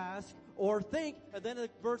could ask or think. And then the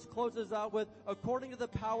verse closes out with, according to the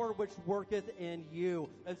power which worketh in you.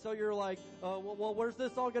 And so you're like, well, where's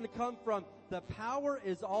this all going to come from? The power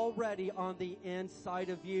is already on the inside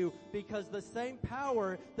of you, because the same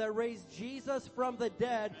power that raised Jesus from the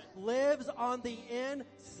dead lives on the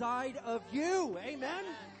inside of you. Amen?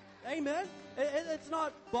 Amen? It's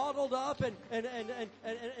not bottled up and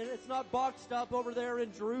it's not boxed up over there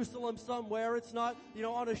in Jerusalem somewhere. It's not,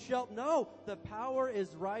 on a shelf. No, the power is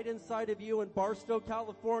right inside of you in Barstow,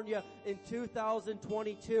 California in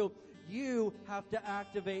 2022. You have to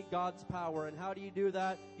activate God's power. And how do you do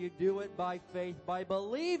that? You do it by faith, by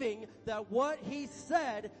believing that what He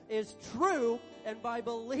said is true, and by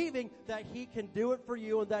believing that He can do it for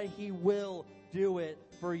you and that He will do it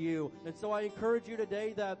for you. And so I encourage you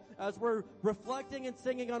today that as we're reflecting and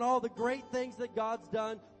singing on all the great things that God's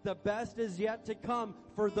done, the best is yet to come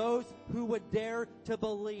for those who would dare to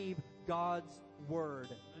believe God's word.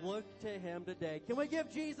 Look to Him today. Can we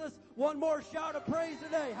give Jesus one more shout of praise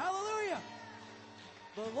today? Hallelujah!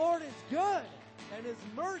 The Lord is good, and His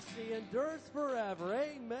mercy endures forever.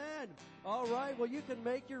 Amen. All right, well, you can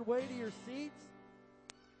make your way to your seats.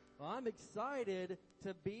 Well, I'm excited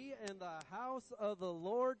to be in the house of the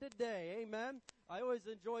Lord today. Amen. I always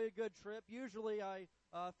enjoy a good trip. Usually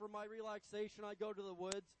for my relaxation, I go to the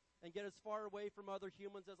woods and get as far away from other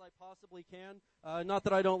humans as I possibly can. Not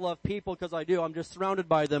that I don't love people, because I do. I'm just surrounded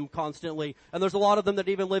by them constantly. And there's a lot of them that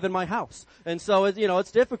even live in my house. And so,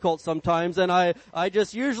 it's difficult sometimes. And I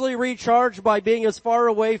just usually recharge by being as far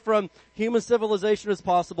away from human civilization as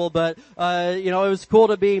possible. But, it was cool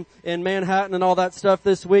to be in Manhattan and all that stuff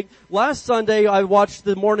this week. Last Sunday, I watched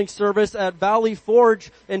the morning service at Valley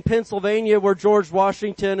Forge in Pennsylvania, where George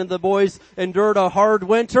Washington and the boys endured a hard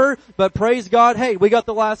winter. But praise God, hey, we got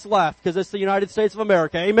the last laugh, because it's the United States of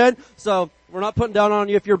America. Amen? So we're not putting down on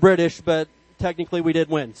you if you're British, but technically we did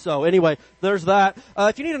win. So anyway, there's that.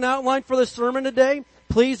 If you need an outline for the sermon today,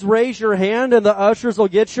 please raise your hand and the ushers will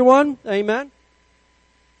get you one. Amen.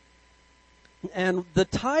 And the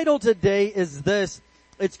title today is this.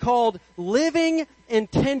 It's called Living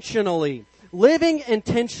Intentionally. Living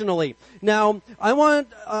intentionally. Now,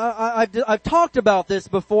 I've talked about this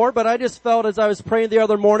before, but I just felt as I was praying the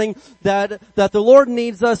other morning that the Lord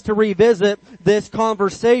needs us to revisit this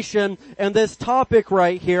conversation and this topic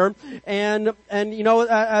right here. And you know,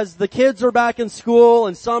 as the kids are back in school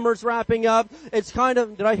and summer's wrapping up, it's kind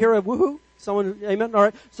of, did I hear a woohoo? Someone, amen?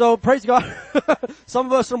 Alright. So praise God. Some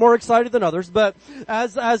of us are more excited than others, but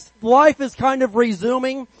as life is kind of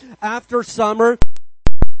resuming after summer,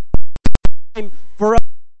 for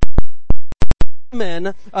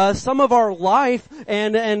men, some of our life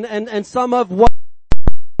and some of what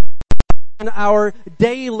in our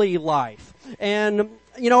daily life. And,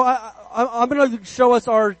 you know, I'm going to show us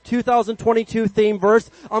our 2022 theme verse.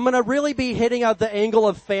 I'm going to really be hitting out the angle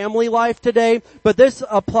of family life today, but this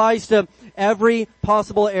applies to every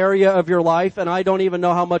possible area of your life, and I don't even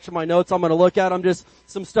know how much of my notes I'm going to look at.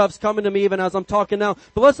 Some stuff's coming to me even as I'm talking now.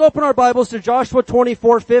 But let's open our Bibles to Joshua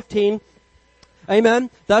 24:15. Amen.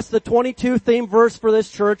 That's the 22 theme verse for this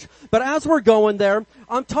church. But as we're going there,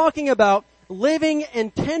 I'm talking about living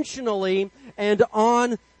intentionally and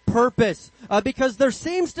on purpose. Because there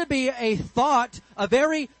seems to be a thought, a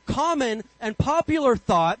very common and popular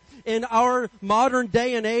thought in our modern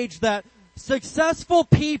day and age that successful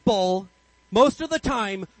people, most of the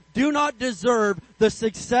time, do not deserve the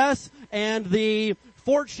success and the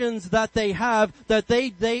fortunes that they have, that they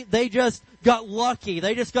just got lucky.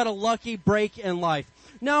 They just got a lucky break in life.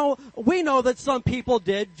 Now, we know that some people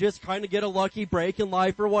did just kind of get a lucky break in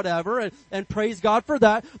life or whatever, and praise God for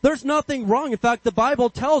that. There's nothing wrong. In fact, the Bible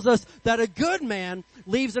tells us that a good man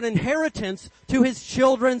leaves an inheritance to his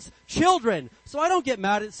children's children. So I don't get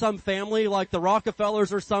mad at some family like the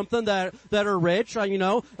Rockefellers or something that are rich.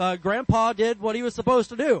 Grandpa did what he was supposed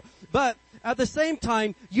to do. But at the same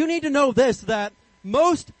time, you need to know this, that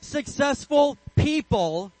most successful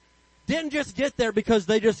people didn't just get there because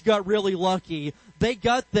they just got really lucky. They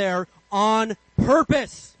got there on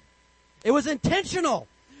purpose. It was intentional.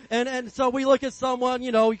 And so we look at someone,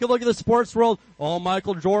 you can look at the sports world. Oh,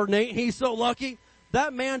 Michael Jordan, ain't he so lucky?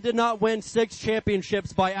 That man did not win 6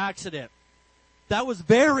 championships by accident. That was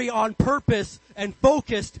very on purpose and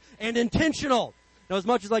focused and intentional. Now, as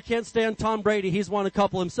much as I can't stand Tom Brady, he's won a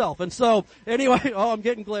couple himself. And so, anyway, I'm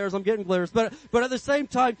getting glares. But at the same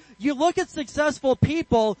time, you look at successful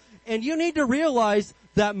people and you need to realize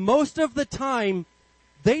that most of the time,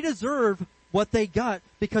 they deserve what they got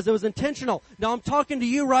because it was intentional. Now, I'm talking to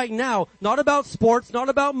you right now, not about sports, not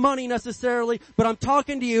about money necessarily, but I'm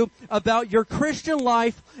talking to you about your Christian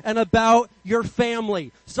life and about your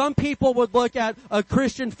family. Some people would look at a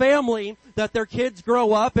Christian family that their kids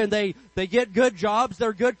grow up and they get good jobs,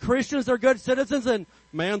 they're good Christians, they're good citizens, and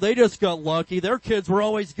man, they just got lucky. Their kids were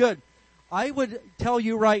always good. I would tell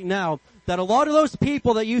you right now that a lot of those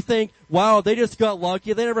people that you think, wow, they just got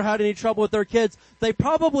lucky, they never had any trouble with their kids, they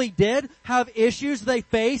probably did have issues they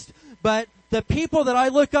faced, but the people that I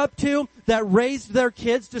look up to that raised their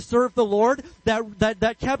kids to serve the Lord,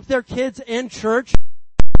 that kept their kids in church,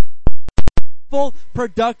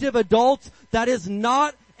 productive adults, that is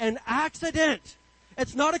not an accident.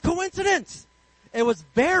 It's not a coincidence. It was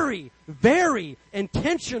very, very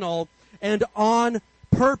intentional and on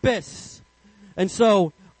purpose. And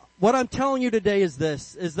so, what I'm telling you today is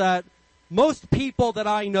this, is that most people that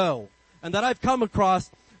I know and that I've come across,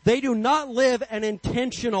 they do not live an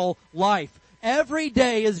intentional life. Every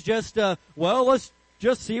day is just let's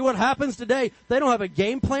just see what happens today. They don't have a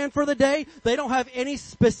game plan for the day. They don't have any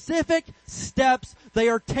specific steps they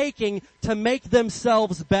are taking to make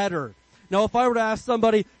themselves better. Now, if I were to ask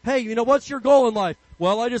somebody, hey, what's your goal in life?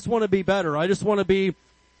 Well, I just want to be better. I just want to be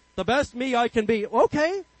the best me I can be.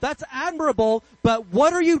 Okay, that's admirable, but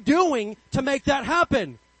what are you doing to make that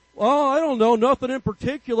happen? Oh, I don't know, nothing in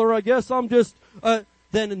particular. I guess I'm just,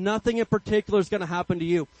 then nothing in particular is going to happen to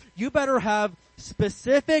you. You better have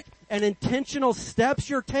specific and intentional steps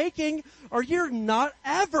you're taking, or you're not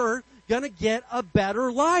ever going to get a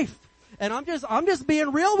better life. And I'm just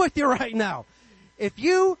being real with you right now. If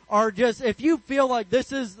you feel like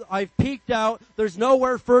I've peaked out, there's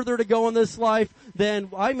nowhere further to go in this life, then,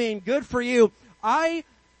 good for you. I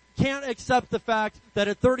can't accept the fact that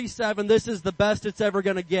at 37, this is the best it's ever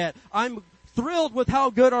gonna get. I'm thrilled with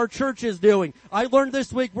how good our church is doing. I learned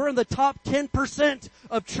this week we're in the top 10%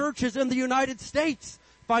 of churches in the United States.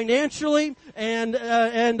 Financially and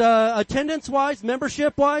attendance-wise,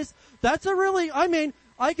 membership-wise. That's a really,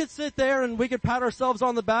 I could sit there and we could pat ourselves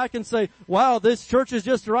on the back and say, wow, this church is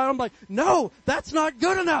just right. I'm like, no, that's not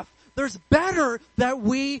good enough. There's better that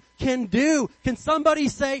we can do. Can somebody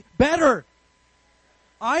say better?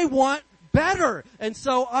 I want better. And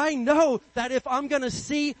so I know that if I'm going to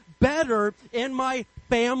see better in my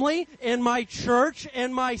family, in my church,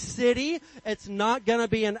 in my city, it's not going to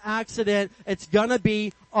be an accident. It's going to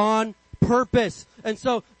be on purpose. And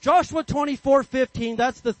so Joshua 24:15,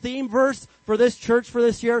 that's the theme verse for this church for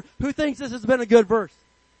this year. Who thinks this has been a good verse?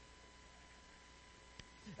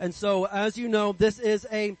 And so as you know, this is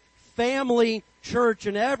a family church,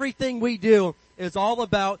 and everything we do is all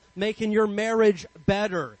about making your marriage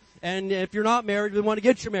better. And if you're not married, we want to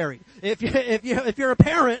get you married. If you're a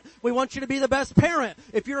parent, we want you to be the best parent.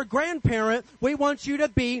 If you're a grandparent, we want you to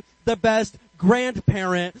be the best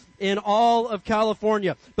grandparent in all of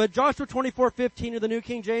California. But Joshua 24:15 of the New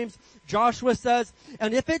King James, Joshua says,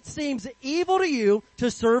 and if it seems evil to you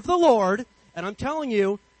to serve the Lord, and I'm telling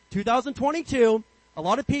you, 2022, a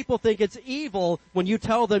lot of people think it's evil when you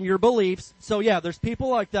tell them your beliefs. So yeah, there's people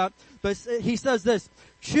like that. But he says this,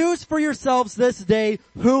 choose for yourselves this day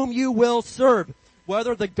whom you will serve,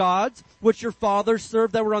 whether the gods which your fathers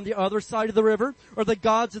served that were on the other side of the river, or the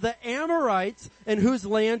gods of the Amorites in whose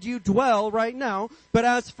land you dwell right now. But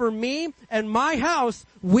as for me and my house,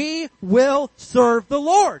 we will serve the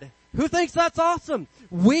Lord. Who thinks that's awesome?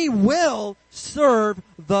 We will serve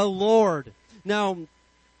the Lord. Now,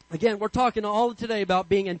 again, we're talking all today about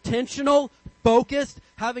being intentional, focused,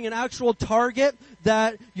 having an actual target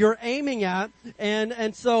that you're aiming at.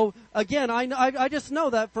 And so, again, I just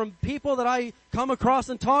know that from people that I come across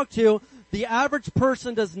and talk to, the average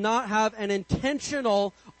person does not have an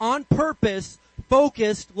intentional, on purpose,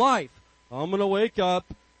 focused life. I'm gonna wake up,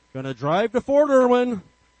 gonna drive to Fort Irwin,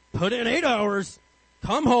 put in 8 hours,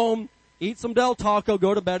 come home, eat some Del Taco,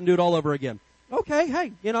 go to bed and do it all over again. Okay,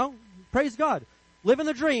 hey, praise God. Living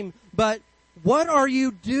the dream, but what are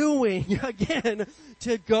you doing, again,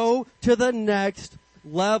 to go to the next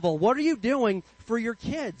level? What are you doing for your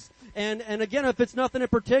kids? And again, if it's nothing in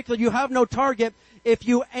particular, you have no target. If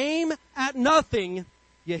you aim at nothing,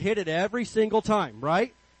 you hit it every single time,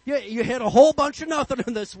 right? You hit a whole bunch of nothing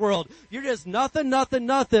in this world. You're just nothing.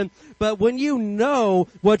 But when you know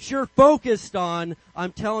what you're focused on,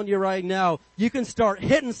 I'm telling you right now, you can start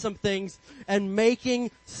hitting some things and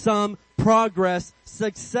making some progress.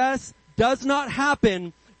 Success does not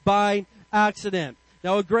happen by accident.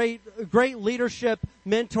 Now, a great leadership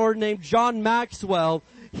mentor named John Maxwell,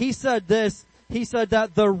 he said this. He said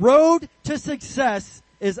that the road to success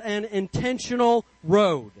is an intentional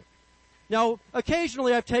road. Now,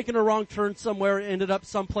 occasionally I've taken a wrong turn somewhere and ended up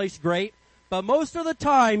someplace great. But most of the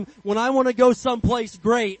time, when I want to go someplace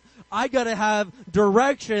great, I gotta have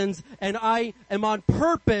directions, and I am on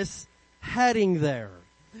purpose heading there.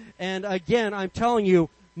 And again, I'm telling you,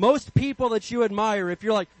 most people that you admire, if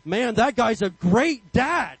you're like, man, that guy's a great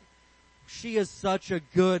dad, she is such a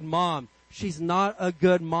good mom. She's not a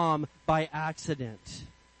good mom by accident.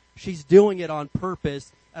 She's doing it on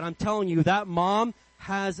purpose. And I'm telling you, that mom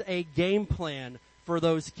has a game plan for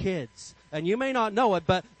those kids. And you may not know it,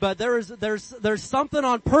 but there's something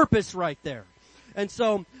on purpose right there. And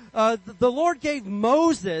so, the Lord gave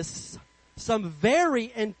Moses some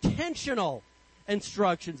very intentional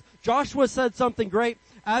instructions. Joshua said something great.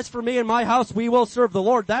 As for me and my house, we will serve the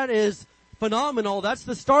Lord. That is phenomenal. That's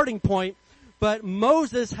the starting point. But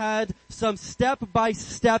Moses had some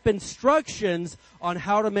step-by-step instructions on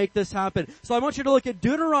how to make this happen. So I want you to look at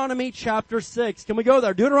Deuteronomy chapter 6. Can we go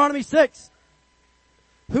there? Deuteronomy 6.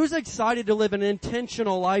 Who's excited to live an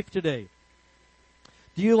intentional life today?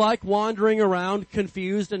 Do you like wandering around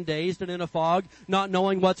confused and dazed and in a fog, not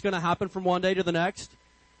knowing what's going to happen from one day to the next?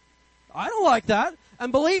 I don't like that.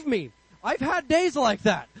 And believe me, I've had days like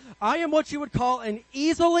that. I am what you would call an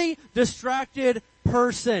easily distracted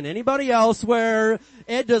person. Anybody else where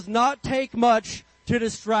it does not take much to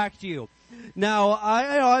distract you? Now,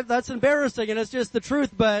 I that's embarrassing and it's just the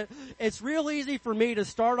truth, but it's real easy for me to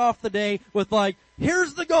start off the day with like,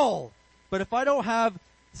 here's the goal. But if I don't have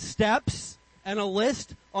steps and a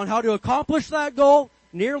list on how to accomplish that goal,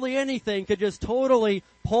 nearly anything could just totally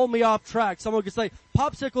pull me off track. Someone could say,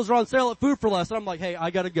 popsicles are on sale at Food for Less. And I'm like, hey,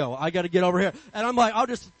 I gotta go. I gotta get over here. And I'm like, I'll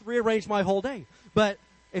just rearrange my whole day. But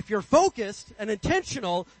if you're focused and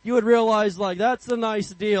intentional, you would realize like, that's a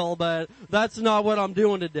nice deal, but that's not what I'm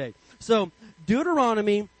doing today. So,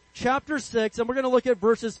 Deuteronomy chapter 6, and we're going to look at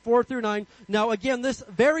verses 4 through 9. Now again, this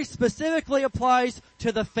very specifically applies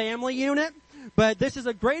to the family unit, but this is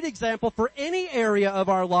a great example for any area of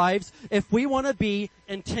our lives if we want to be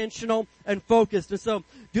intentional and focused. And so,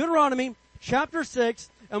 Deuteronomy chapter 6,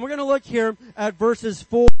 And we're going to look here at verses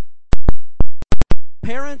 4.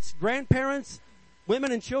 Parents, grandparents,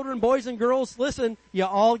 women and children, boys and girls, listen, you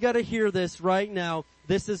all got to hear this right now.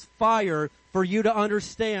 This is fire for you to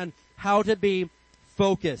understand how to be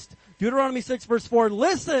focused. Deuteronomy 6 verse 4,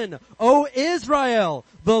 listen, O Israel,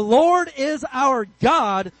 the Lord is our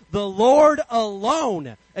God, the Lord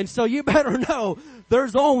alone. And so you better know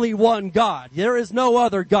there's only one God. There is no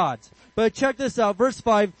other gods. But check this out, verse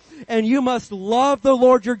 5, and you must love the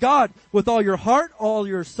Lord your God with all your heart, all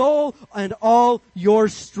your soul, and all your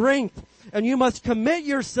strength. And you must commit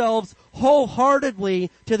yourselves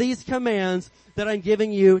wholeheartedly to these commands that I'm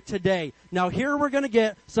giving you today. Now here we're going to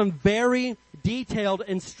get some very detailed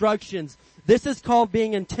instructions. This is called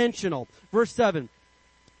being intentional. Verse 7.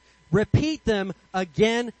 Repeat them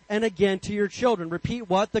again and again to your children. Repeat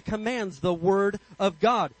what? The commands, the word of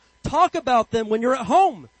God. Talk about them when you're at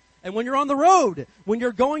home and when you're on the road, when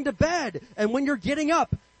you're going to bed and when you're getting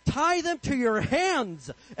up. Tie them to your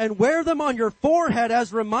hands and wear them on your forehead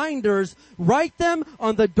as reminders. Write them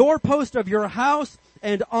on the doorpost of your house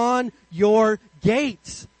and on your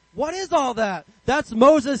gates. What is all that? That's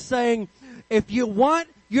Moses saying, if you want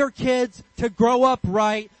your kids to grow up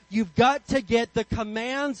right, you've got to get the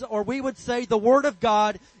commands, or we would say the Word of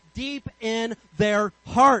God, deep in their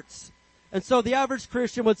hearts. And so the average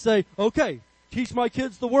Christian would say, okay, teach my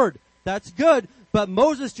kids the Word. That's good. But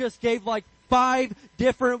Moses just gave like 5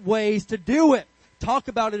 different ways to do it. Talk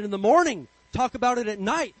about it in the morning. Talk about it at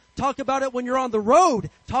night. Talk about it when you're on the road.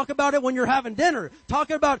 Talk about it when you're having dinner. Talk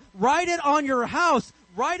about, write it on your house.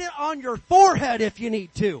 Write it on your forehead if you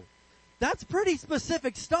need to. That's pretty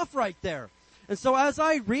specific stuff right there. And so as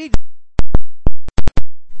I read,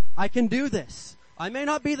 I can do this. I may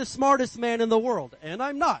not be the smartest man in the world, and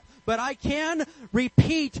I'm not, but I can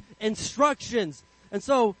repeat instructions. And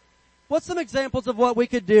so, what's some examples of what we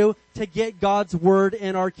could do to get God's Word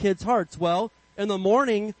in our kids' hearts? Well, in the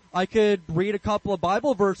morning, I could read a couple of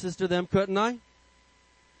Bible verses to them, couldn't I?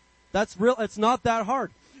 It's not that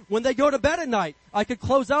hard. When they go to bed at night, I could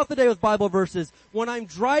close out the day with Bible verses. When I'm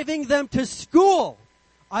driving them to school,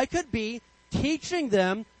 I could be teaching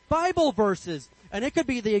them Bible verses. And it could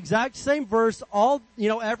be the exact same verse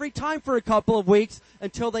every time for a couple of weeks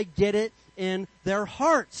until they get it in their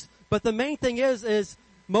hearts. But the main thing is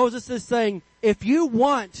Moses is saying, if you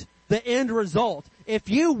want the end result, if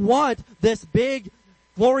you want this big,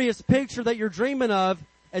 glorious picture that you're dreaming of,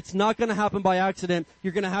 it's not going to happen by accident.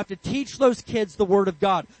 You're going to have to teach those kids the Word of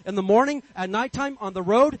God. In the morning, at nighttime, on the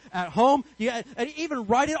road, at home, and even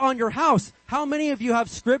write it on your house. How many of you have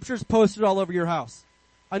scriptures posted all over your house?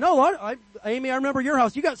 I know a lot. Amy, I remember your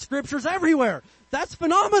house. You got scriptures everywhere. That's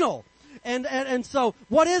phenomenal. And so,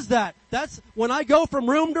 what is that? That's when I go from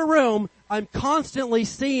room to room, I'm constantly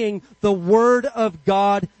seeing the Word of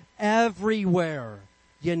God everywhere.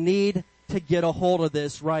 You need to get a hold of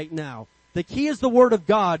this right now. The key is the Word of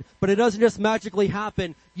God, but it doesn't just magically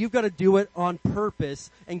happen. You've got to do it on purpose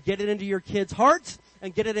and get it into your kids' hearts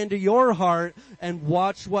and get it into your heart and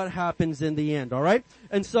watch what happens in the end, all right?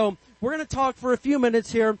 And so we're going to talk for a few minutes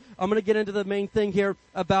here. I'm going to get into the main thing here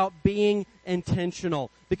about being intentional.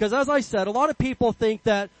 Because as I said, a lot of people think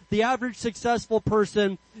that the average successful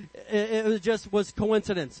person, it just was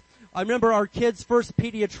coincidence. I remember our kid's first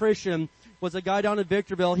pediatrician was a guy down in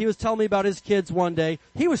Victorville. He was telling me about his kids one day.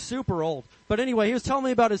 He was super old. But anyway, he was telling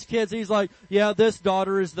me about his kids. He's like, yeah, this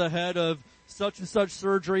daughter is the head of such and such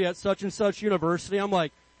surgery at such and such university. I'm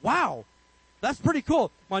like, wow, that's pretty cool.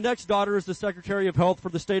 My next daughter is the Secretary of Health for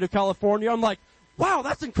the state of California. I'm like, wow,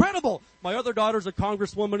 that's incredible. My other daughter's a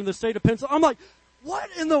congresswoman in the state of Pennsylvania. I'm like, what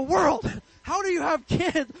in the world? How do you have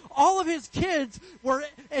kids? All of his kids were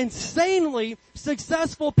insanely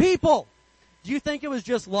successful people. Do you think it was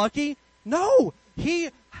just lucky? No, he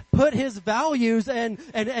put his values and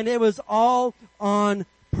it was all on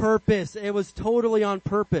purpose. It was totally on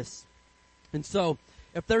purpose. And so,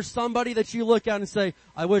 if there's somebody that you look at and say,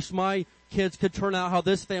 I wish my kids could turn out how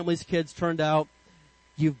this family's kids turned out,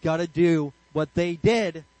 you've got to do what they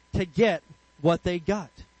did to get what they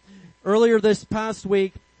got. Earlier this past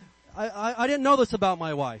week, I didn't know this about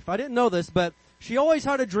my wife. I didn't know this, but she always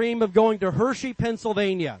had a dream of going to Hershey,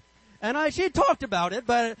 Pennsylvania. And she had talked about it,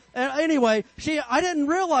 but anyway, I didn't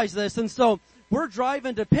realize this. And so we're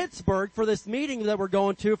driving to Pittsburgh for this meeting that we're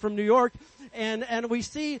going to from New York. And we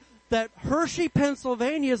see that Hershey,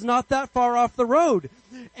 Pennsylvania is not that far off the road.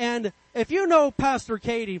 And if you know Pastor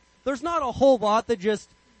Katie, there's not a whole lot that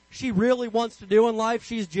she really wants to do in life.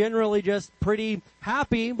 She's generally just pretty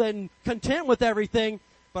happy and content with everything.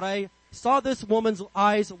 But I saw this woman's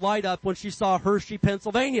eyes light up when she saw Hershey,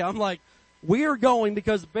 Pennsylvania. I'm like, we are going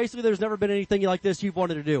because basically there's never been anything like this you've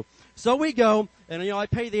wanted to do. So we go, and I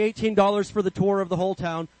pay the $18 for the tour of the whole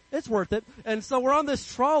town. It's worth it. And so we're on this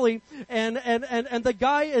trolley, and the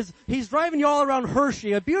guy he's driving you all around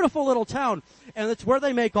Hershey, a beautiful little town. And it's where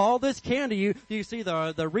they make all this candy. You see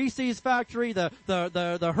the Reese's factory,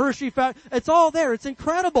 the Hershey factory. It's all there. It's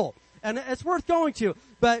incredible. And it's worth going to.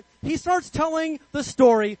 But he starts telling the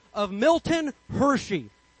story of Milton Hershey.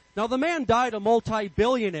 Now the man died a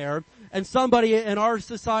multi-billionaire, and somebody in our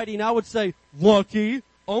society now would say, lucky.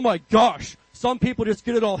 Oh my gosh. Some people just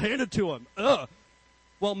get it all handed to them. Ugh.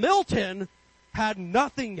 Well, Milton had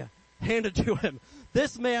nothing handed to him.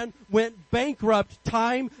 This man went bankrupt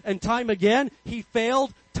time and time again. He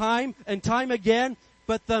failed time and time again,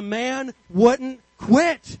 but the man wouldn't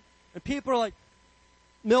quit. And people are like,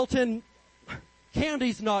 Milton,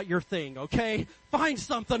 candy's not your thing, okay? Find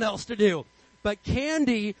something else to do. But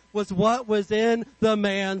candy was what was in the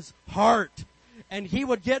man's heart. And he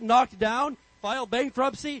would get knocked down, file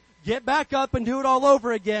bankruptcy, get back up and do it all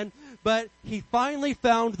over again. But he finally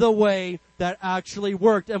found the way that actually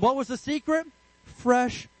worked. And what was the secret?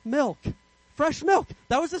 Fresh milk. Fresh milk.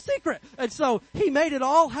 That was the secret. And so he made it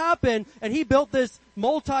all happen, and he built this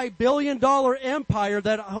multi-billion-dollar empire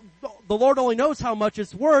that the Lord only knows how much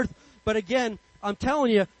it's worth. But again, I'm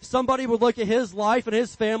telling you, somebody would look at his life and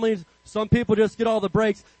his family. Some people just get all the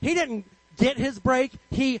breaks. He didn't get his break.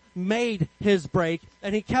 He made his break,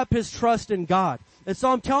 and he kept his trust in God. And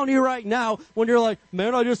so I'm telling you right now, when you're like,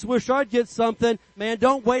 man, I just wish I'd get something, man,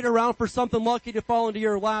 don't wait around for something lucky to fall into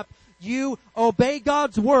your lap. You obey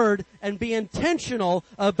God's word and be intentional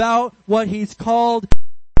about what he's called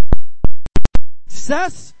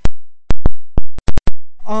success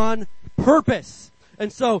on purpose.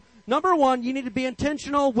 And so, number one, you need to be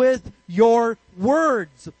intentional with your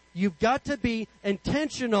words. You've got to be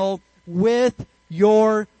intentional with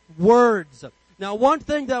your words. Now, one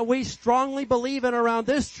thing that we strongly believe in around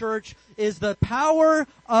this church is the power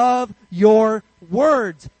of your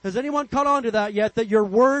words. Has anyone caught on to that yet, that your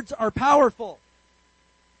words are powerful?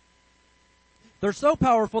 They're so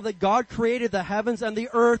powerful that God created the heavens and the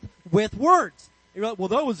earth with words. You're like, well,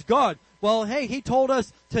 that was God. Well, hey, he told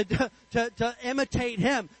us to imitate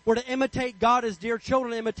him. We're to imitate God as dear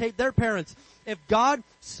children, to imitate their parents. If God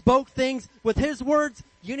spoke things with his words,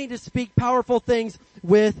 you need to speak powerful things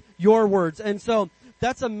with your words. And so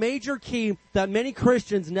that's a major key that many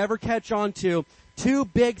Christians never catch on to. 2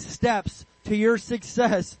 big steps to your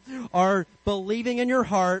success are believing in your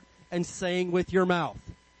heart and saying with your mouth.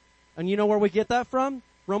 And you know where we get that from?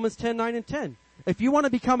 Romans 10:9 and 10. If you want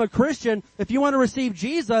to become a Christian, if you want to receive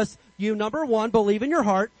Jesus, you, number 1, believe in your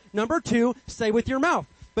heart. Number 2, say with your mouth.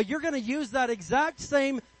 But you're going to use that exact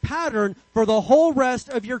same pattern for the whole rest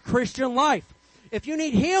of your Christian life. If you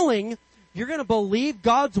need healing, you're going to believe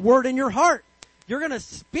God's word in your heart. You're going to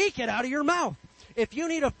speak it out of your mouth. If you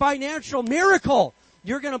need a financial miracle,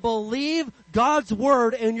 you're going to believe God's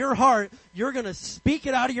word in your heart. You're going to speak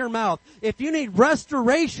it out of your mouth. If you need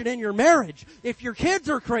restoration in your marriage, if your kids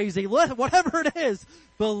are crazy, whatever it is,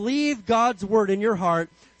 believe God's word in your heart.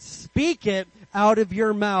 Speak it out of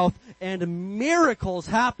your mouth, and miracles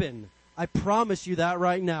happen. I promise you that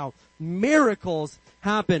right now. Miracles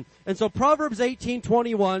happen. And so Proverbs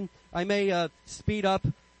 18:21, I may speed up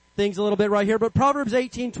things a little bit right here, but Proverbs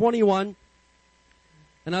 18:21,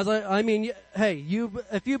 and as hey,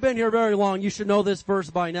 if you've been here very long, you should know this verse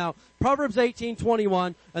by now. Proverbs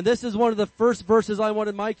 18:21, and this is one of the first verses I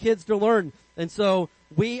wanted my kids to learn. And so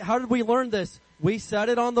how did we learn this? We said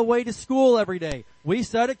it on the way to school every day. We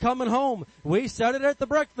said it coming home. We said it at the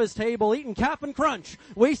breakfast table eating Cap'n Crunch.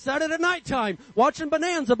 We said it at nighttime watching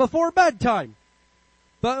Bonanza before bedtime.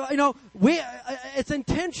 But, it's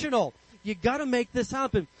intentional. You gotta make this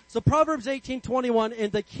happen. So Proverbs 18:21 in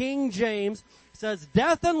the King James says,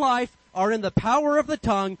 death and life are in the power of the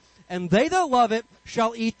tongue, and they that love it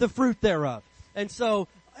shall eat the fruit thereof. And so,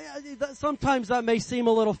 sometimes that may seem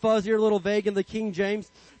a little fuzzy or a little vague in the King James,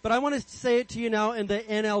 but I want to say it to you now in the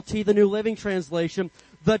NLT, the New Living Translation.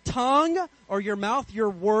 The tongue, or your mouth, your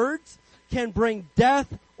words, can bring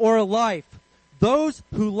death or life. Those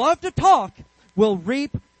who love to talk will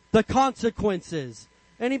reap the consequences.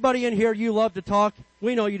 Anybody in here, you love to talk?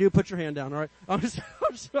 We know you do. Put your hand down, all right? I'm just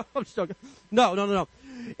joking. No.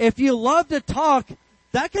 If you love to talk,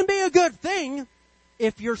 that can be a good thing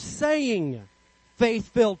if you're saying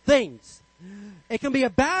faith-filled things. It can be a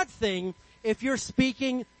bad thing if you're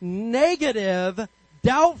speaking negative,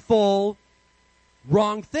 doubtful,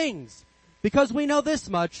 wrong things. Because we know this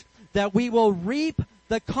much, that we will reap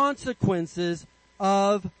the consequences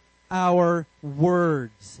of our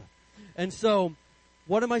words. And so,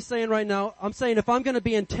 What am I saying right now? I'm saying if I'm going to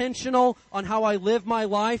be intentional on how I live my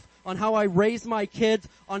life, on how I raise my kids,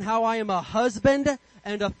 on how I am a husband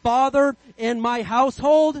and a father in my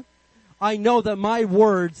household, I know that my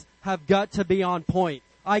words have got to be on point.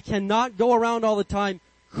 I cannot go around all the time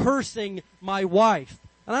cursing my wife.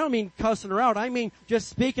 And I don't mean cussing her out. I mean just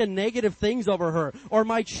speaking negative things over her or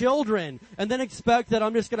my children and then expect that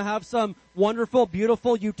I'm just going to have some wonderful,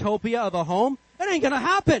 beautiful utopia of a home. It ain't going to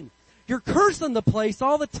happen. You're cursing the place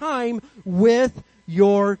all the time with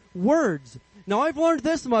your words. Now I've learned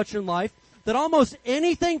this much in life, that almost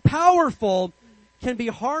anything powerful can be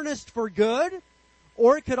harnessed for good,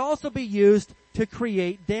 or it could also be used to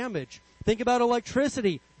create damage. Think about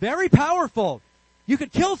electricity. Very powerful. You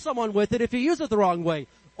could kill someone with it if you use it the wrong way.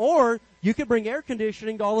 Or you could bring air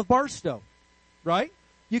conditioning to all of Barstow. Right?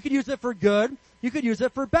 You could use it for good. You could use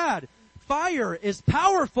it for bad. Fire is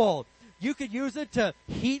powerful. You could use it to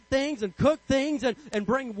heat things and cook things and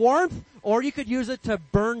bring warmth. Or you could use it to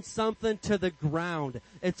burn something to the ground.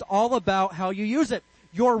 It's all about how you use it.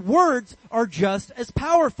 Your words are just as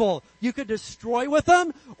powerful. You could destroy with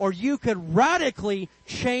them, or you could radically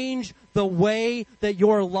change the way that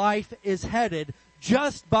your life is headed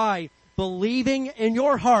just by believing in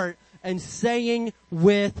your heart and saying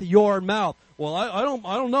with your mouth. Well, I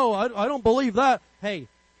don't know. I don't believe that. Hey,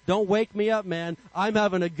 don't wake me up, man. I'm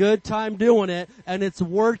having a good time doing it, and it's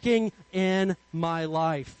working in my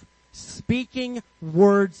life. Speaking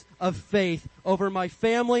words of faith over my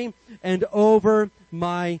family and over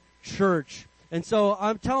my church. And so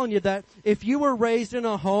I'm telling you that if you were raised in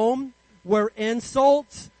a home where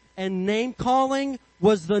insults and name calling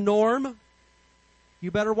was the norm, you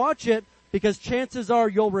better watch it, because chances are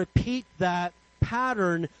you'll repeat that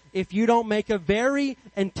pattern if you don't make a very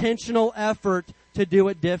intentional effort to do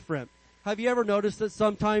it different. Have you ever noticed that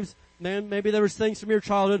sometimes, man, maybe there was things from your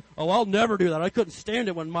childhood, oh, I'll never do that. I couldn't stand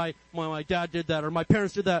it when my dad did that or my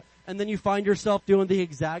parents did that. And then you find yourself doing the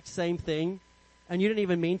exact same thing and you didn't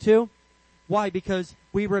even mean to. Why? Because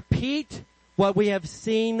we repeat what we have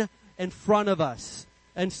seen in front of us.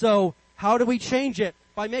 And so how do we change it?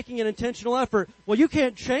 By making an intentional effort. Well, you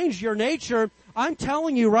can't change your nature. I'm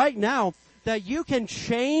telling you right now that you can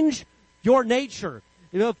change your nature.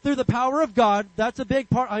 You know, through the power of God, that's a big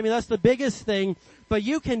part. I mean, that's the biggest thing. But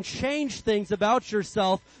you can change things about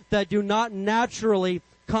yourself that do not naturally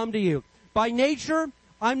come to you. By nature,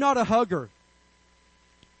 I'm not a hugger.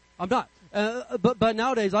 I'm not. But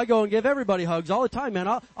nowadays, I go and give everybody hugs all the time, man.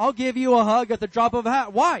 I'll give you a hug at the drop of a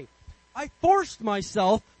hat. Why? I forced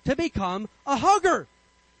myself to become a hugger.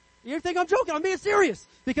 You think I'm joking? I'm being serious.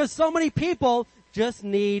 Because so many people just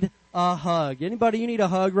need a hug. Anybody, you need a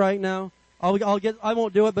hug right now? I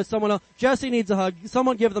won't do it, but someone else. Jesse needs a hug.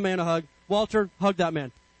 Someone give the man a hug. Walter, hug that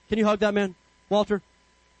man. Can you hug that man? Walter,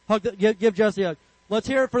 give Jesse a hug. Let's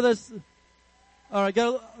hear it for this. All right,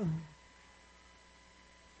 go.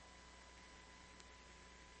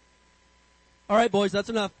 All right, boys, that's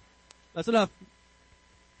enough. That's enough.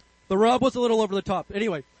 The rub was a little over the top.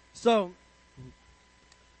 Anyway, so,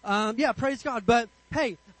 yeah, praise God. But,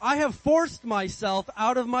 hey, I have forced myself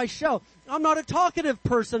out of my shell. I'm not a talkative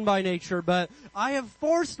person by nature, but I have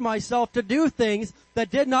forced myself to do things that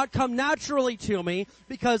did not come naturally to me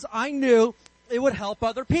because I knew it would help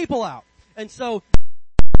other people out. And so,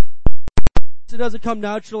 it doesn't come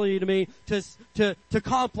naturally to me to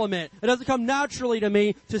compliment. It doesn't come naturally to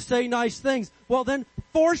me to say nice things. Well, then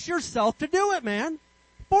force yourself to do it, man.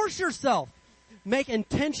 Force yourself. Make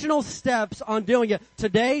intentional steps on doing it.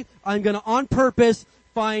 Today, I'm going to, on purpose,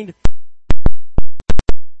 find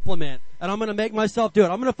compliment. And I'm going to make myself do it.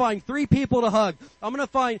 I'm going to find 3 people to hug. I'm going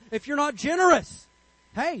to find, if you're not generous,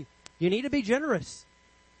 hey, you need to be generous.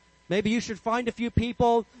 Maybe you should find a few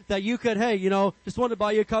people that you could, hey, just wanted to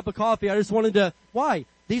buy you a cup of coffee. I just wanted to, why?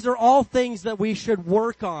 These are all things that we should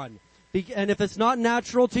work on. And if it's not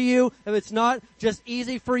natural to you, if it's not just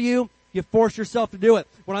easy for you, you force yourself to do it.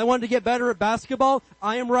 When I wanted to get better at basketball,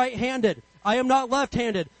 I am right-handed. I am not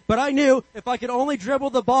left-handed. But I knew if I could only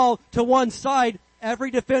dribble the ball to one side,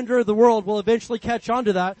 every defender of the world will eventually catch on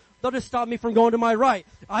to that. They'll just stop me from going to my right.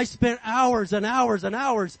 I spent hours and hours and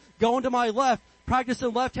hours going to my left,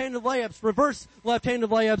 practicing left-handed layups, reverse left-handed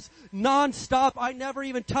layups, non-stop. I never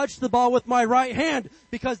even touched the ball with my right hand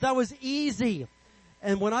because that was easy.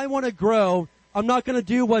 And when I want to grow, I'm not going to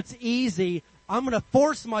do what's easy. I'm going to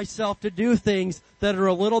force myself to do things that are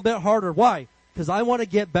a little bit harder. Why? Because I want to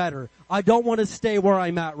get better. I don't want to stay where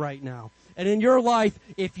I'm at right now. And in your life,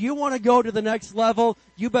 if you want to go to the next level,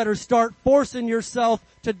 you better start forcing yourself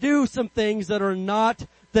to do some things that are not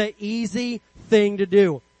the easy thing to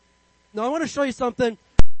do. Now I want to show you something.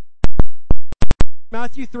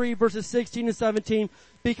 Matthew 3 verses 16 and 17,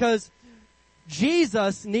 because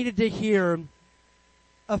Jesus needed to hear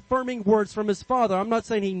affirming words from his Father. I'm not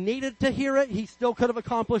saying he needed to hear it. He still could have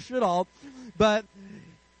accomplished it all. But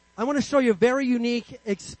I want to show you a very unique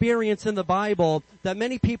experience in the Bible that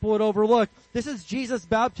many people would overlook. This is Jesus'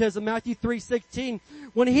 baptism, Matthew 3:16.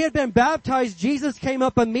 When he had been baptized, Jesus came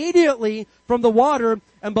up immediately from the water,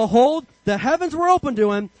 and behold, the heavens were opened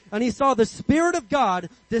to him, and he saw the Spirit of God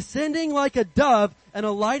descending like a dove and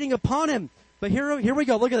alighting upon him. But here we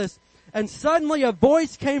go. Look at this. And suddenly a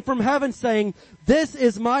voice came from heaven saying, "This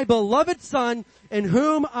is my beloved Son, in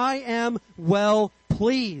whom I am well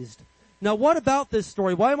pleased." Now, what about this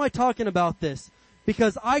story? Why am I talking about this?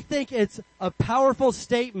 Because I think it's a powerful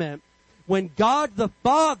statement when God the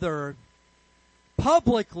Father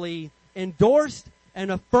publicly endorsed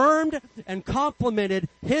and affirmed and complimented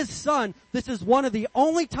his Son. This is one of the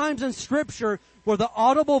only times in Scripture where the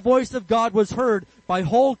audible voice of God was heard by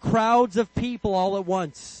whole crowds of people all at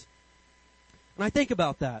once. And I think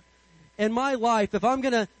about that. In my life, if I'm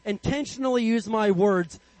going to intentionally use my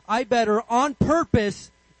words, I better on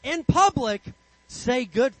purpose, in public, say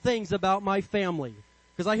good things about my family.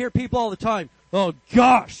 Because I hear people all the time, "Oh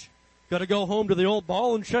gosh, gotta go home to the old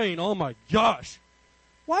ball and chain. Oh my gosh."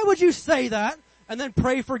 Why would you say that and then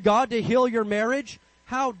pray for God to heal your marriage?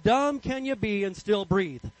 How dumb can you be and still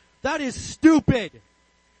breathe? That is stupid.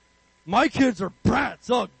 My kids are brats.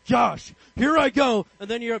 Oh gosh, here I go. And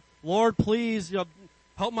then you're, "Lord, please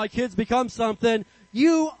help my kids become something."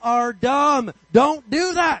 You are dumb. Don't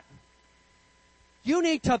do that. You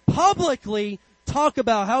need to publicly talk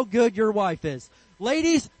about how good your wife is.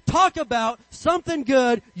 Ladies, talk about something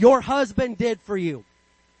good your husband did for you.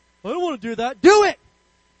 "I don't want to do that." Do it!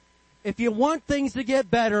 If you want things to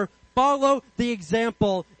get better, follow the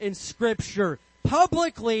example in Scripture.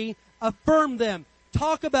 Publicly affirm them.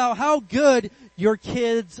 Talk about how good your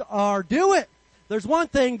kids are. Do it! There's one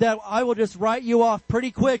thing that I will just write you off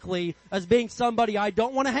pretty quickly as being somebody I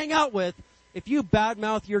don't want to hang out with. If you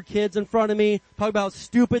badmouth your kids in front of me, talk about how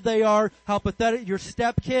stupid they are, how pathetic your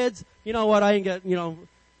stepkids, you know what, I ain't get,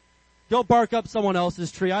 go bark up someone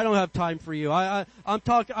else's tree. I don't have time for you. I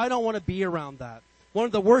don't want to be around that. One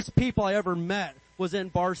of the worst people I ever met was in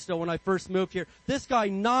Barstow when I first moved here. This guy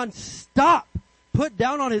nonstop put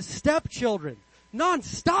down on his stepchildren.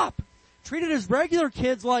 Nonstop. Treated his regular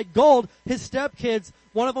kids like gold. His stepkids,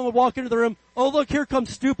 one of them would walk into the room, "Oh look, here comes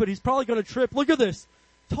stupid. He's probably going to trip. Look at this."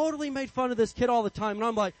 Totally made fun of this kid all the time. And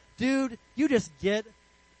I'm like, dude, you just get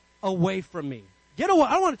away from me. Get away.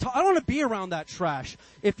 I don't want to be around that trash.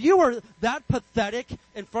 If you are that pathetic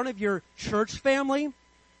in front of your church family,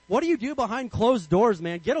 what do you do behind closed doors,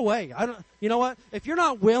 man? Get away. You know what? If you're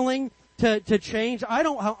not willing to change, I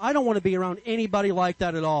don't want to be around anybody like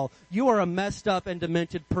that at all. You are a messed up and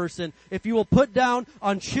demented person. If you will put down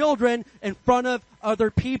on children in front of other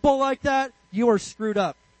people like that, you are screwed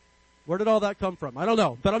up. Where did all that come from? I don't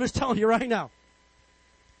know, but I'm just telling you right now.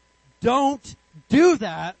 Don't do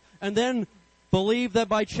that and then believe that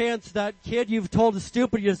by chance that kid you've told is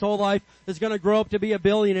stupid his whole life is going to grow up to be a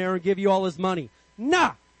billionaire and give you all his money.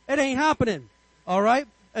 Nah, it ain't happening. All right?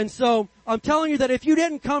 And so I'm telling you that if you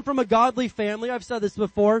didn't come from a godly family, I've said this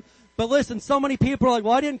before, but listen, so many people are like,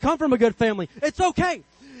 "Well, I didn't come from a good family." It's okay.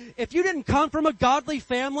 If you didn't come from a godly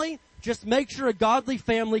family, just make sure a godly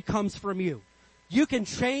family comes from you. You can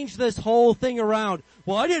change this whole thing around.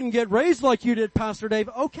 "Well, I didn't get raised like you did, Pastor Dave."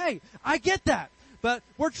 Okay, I get that. But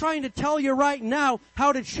we're trying to tell you right now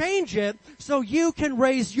how to change it so you can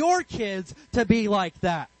raise your kids to be like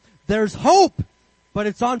that. There's hope, but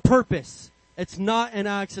it's on purpose. It's not an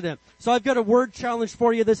accident. So I've got a word challenge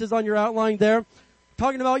for you. This is on your outline there.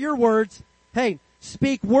 Talking about your words. Hey,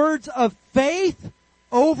 speak words of faith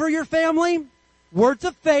over your family. Words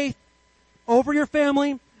of faith over your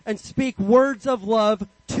family. And speak words of love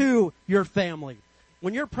to your family.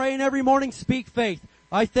 When you're praying every morning, speak faith.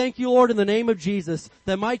 "I thank you, Lord, in the name of Jesus,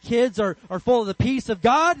 that my kids are full of the peace of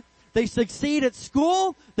God. They succeed at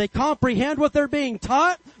school. They comprehend what they're being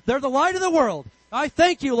taught. They're the light of the world. I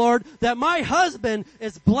thank you, Lord, that my husband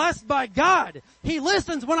is blessed by God. He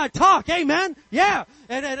listens when I talk." Amen? Yeah.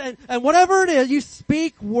 And whatever it is, you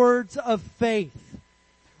speak words of faith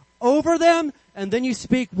over them, and then you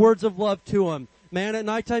speak words of love to them. Man, at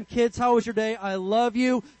nighttime, kids, how was your day? I love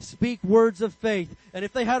you. Speak words of faith. And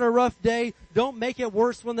if they had a rough day, don't make it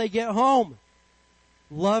worse when they get home.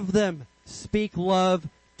 Love them. Speak love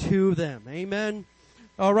to them. Amen.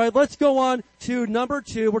 All right, let's go on to number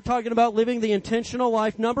 2. We're talking about living the intentional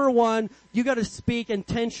life. Number 1, you got to speak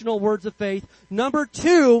intentional words of faith. Number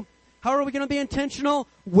 2, how are we going to be intentional?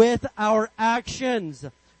 With our actions.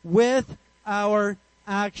 With our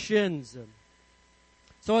actions.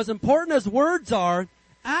 So as important as words are,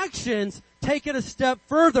 actions take it a step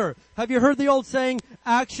further. Have you heard the old saying,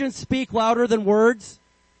 actions speak louder than words?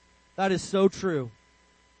 That is so true.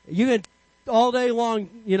 You can all day long,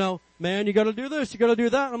 man, you gotta do this, you gotta do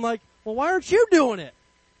that. I'm like, well, why aren't you doing it?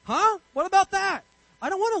 Huh? What about that? I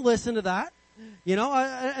don't want to listen to that.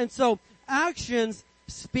 And so actions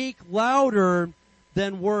speak louder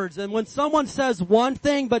than words. And when someone says one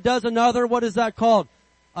thing but does another, what is that called?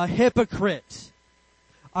 A hypocrite.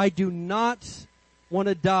 I do not want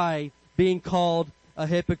to die being called a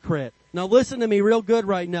hypocrite. Now listen to me real good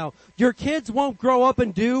right now. Your kids won't grow up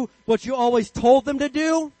and do what you always told them to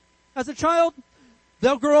do as a child.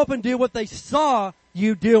 They'll grow up and do what they saw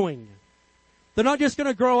you doing. They're not just going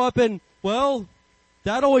to grow up and, well,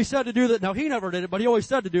 Dad always said to do that. Now he never did it, but he always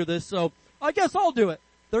said to do this, so I guess I'll do it.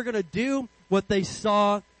 They're going to do what they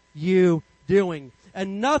saw you doing.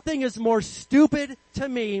 And nothing is more stupid to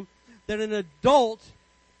me than an adult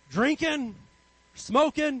drinking,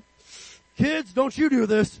 smoking. Kids, don't you do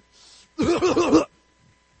this.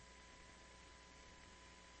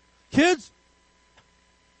 Kids,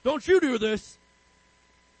 don't you do this.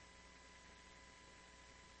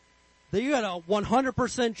 You got a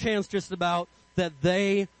 100% chance just about that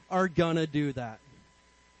they are gonna do that.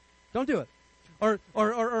 Don't do it.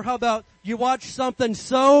 Or how about you watch something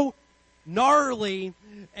so gnarly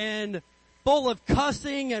and full of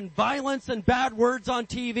cussing and violence and bad words on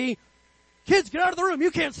TV. Kids, get out of the room.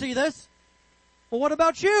 You can't see this. Well, what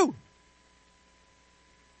about you?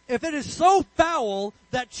 If it is so foul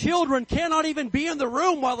that children cannot even be in the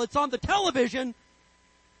room while it's on the television,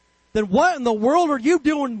 then what in the world are you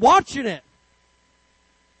doing watching it?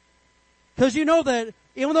 Because you know that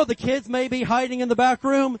even though the kids may be hiding in the back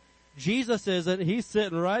room, Jesus isn't. He's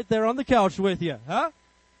sitting right there on the couch with you. Huh?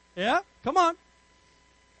 Yeah? Come on.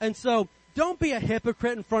 And so, don't be a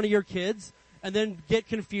hypocrite in front of your kids and then get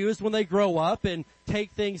confused when they grow up and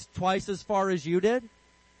take things twice as far as you did.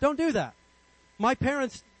 Don't do that. My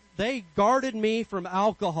parents, they guarded me from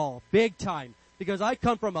alcohol big time because I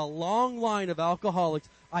come from a long line of alcoholics.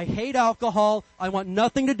 I hate alcohol. I want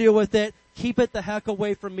nothing to do with it. Keep it the heck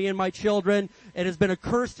away from me and my children. It has been a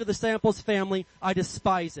curse to the Samples family. I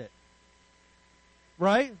despise it.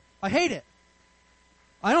 Right? I hate it.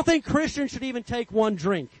 I don't think Christians should even take one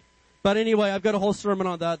drink. But anyway, I've got a whole sermon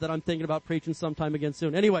on that I'm thinking about preaching sometime again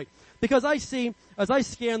soon. Anyway, because I see, as I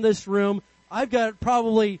scan this room, I've got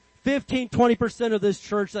probably 15-20% of this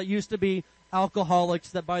church that used to be alcoholics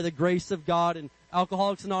that by the grace of God and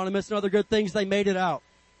Alcoholics Anonymous and other good things, they made it out.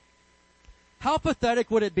 How pathetic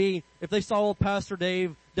would it be if they saw old Pastor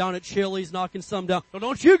Dave down at Chili's knocking some down? Well,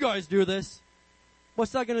 don't you guys do this.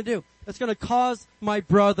 What's that going to do? It's going to cause my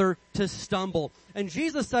brother to stumble. And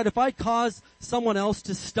Jesus said, if I cause someone else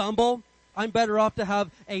to stumble, I'm better off to have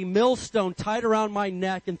a millstone tied around my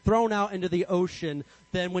neck and thrown out into the ocean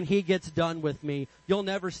than when he gets done with me. You'll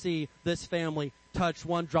never see this family touch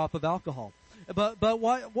one drop of alcohol. But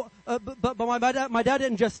my dad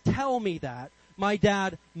didn't just tell me that. My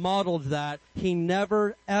dad modeled that. He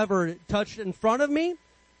never ever touched it in front of me.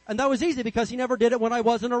 And that was easy because he never did it when I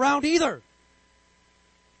wasn't around either.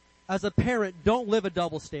 As a parent, don't live a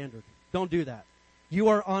double standard. Don't do that. You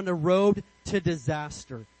are on a road to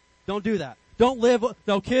disaster. Don't do that. Don't live,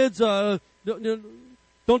 no kids, don't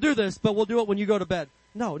do this, but we'll do it when you go to bed.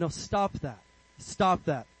 No, stop that. Stop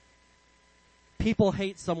that. People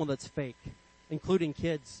hate someone that's fake, including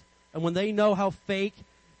kids. And when they know how fake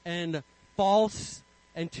and false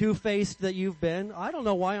and two-faced that you've been, I don't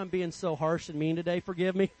know why I'm being so harsh and mean today,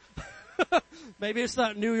 forgive me. Maybe it's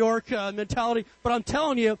that New York mentality, but I'm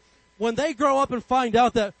telling you, when they grow up and find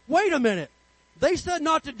out that, wait a minute, they said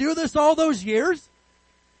not to do this all those years,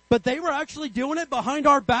 but they were actually doing it behind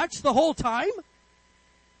our backs the whole time?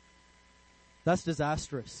 That's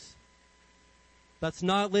disastrous. That's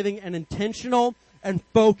not living an intentional and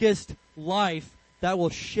focused life that will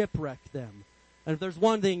shipwreck them. And if there's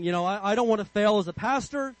one thing, I don't want to fail as a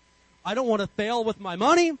pastor. I don't want to fail with my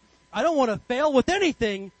money. I don't want to fail with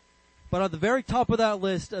anything. But at the very top of that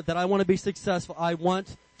list that I want to be successful, I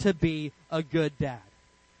want to be a good dad.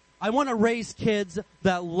 I want to raise kids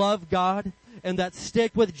that love God and that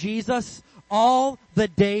stick with Jesus all the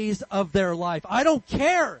days of their life. I don't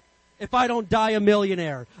care if I don't die a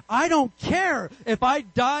millionaire. I don't care if I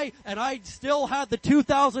die and I still have the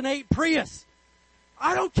 2008 Prius.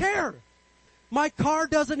 I don't care. My car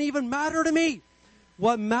doesn't even matter to me.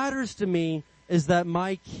 What matters to me is that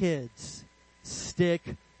my kids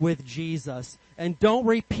stick with Jesus and don't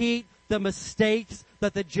repeat the mistakes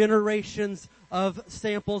that the generations of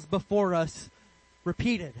Samples before us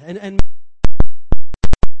repeated and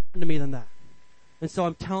to me than that. And so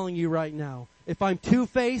I'm telling you right now, if I'm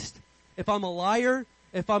two-faced, if I'm a liar,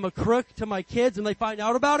 if I'm a crook to my kids and they find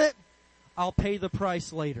out about it, I'll pay the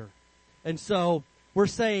price later. And so we're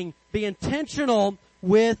saying be intentional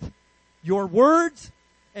with your words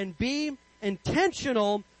and be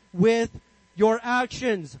intentional with your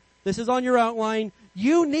actions. This is on your outline.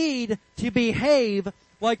 You need to behave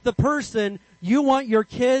like the person you want your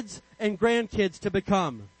kids and grandkids to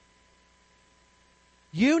become.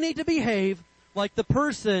 You need to behave like the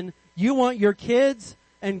person you want your kids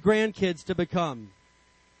and grandkids to become.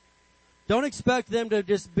 Don't expect them to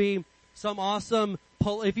just be some awesome,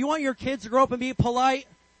 if you want your kids to grow up and be polite,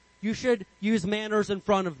 you should use manners in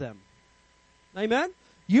front of them. Amen?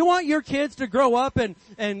 You want your kids to grow up and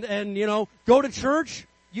go to church,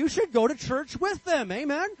 you should go to church with them.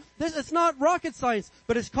 Amen? It's not rocket science,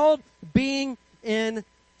 but it's called being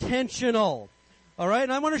intentional. Alright,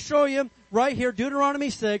 and I want to show you right here, Deuteronomy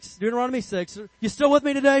 6. You still with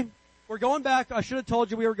me today? We're going back. I should have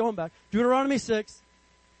told you we were going back. Deuteronomy 6.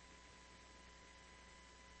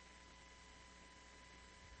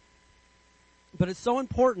 But it's so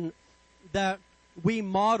important that we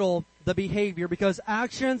model the behavior because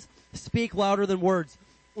actions speak louder than words.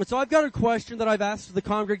 And so I've got a question that I've asked the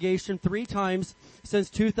congregation 3 times since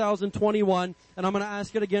 2021, and I'm going to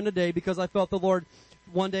ask it again today because I felt the Lord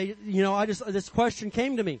one day, this question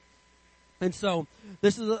came to me. And so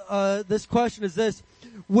this question is this: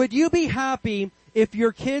 would you be happy if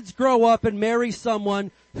your kids grow up and marry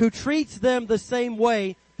someone who treats them the same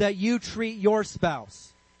way that you treat your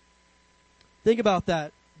spouse? Think about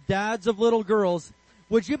that. Dads of little girls,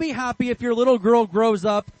 would you be happy if your little girl grows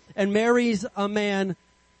up and marries a man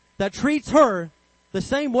that treats her the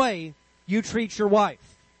same way you treat your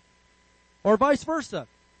wife? Or vice versa.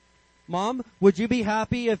 Mom, would you be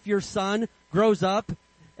happy if your son grows up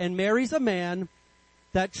and marries a man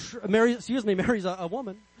that marries a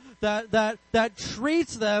woman that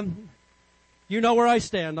treats them? You know where I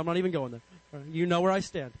stand. I'm not even going there. You know where I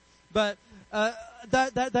stand. But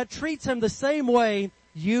that treats him the same way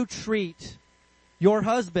you treat your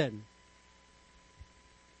husband.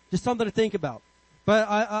 Just something to think about. But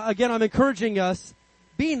again, I'm encouraging us,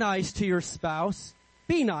 be nice to your spouse.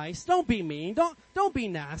 Be nice. Don't be mean. Don't be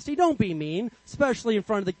nasty. Don't be mean, especially in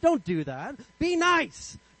front of don't do that. Be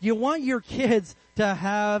nice. You want your kids to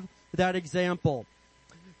have that example.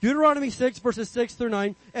 Deuteronomy 6 verses 6 through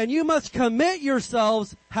 9, and you must commit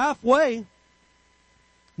yourselves halfway.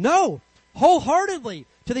 No, wholeheartedly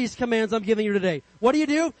to these commands I'm giving you today. What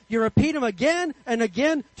do? You repeat them again and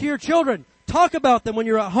again to your children. Talk about them when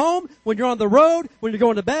you're at home, when you're on the road, when you're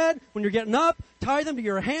going to bed, when you're getting up. Tie them to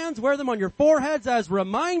your hands, wear them on your foreheads as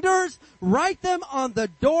reminders. Write them on the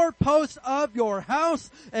doorposts of your house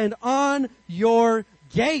and on your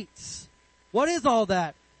gates. What is all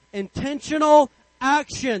that? Intentional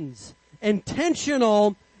actions.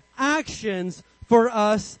 Intentional actions for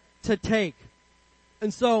us to take.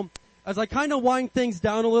 And so, as I kind of wind things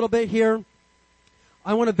down a little bit here,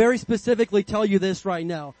 I want to very specifically tell you this right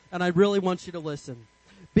now, and I really want you to listen.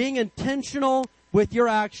 Being intentional with your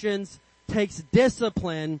actions takes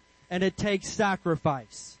discipline and it takes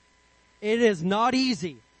sacrifice. It is not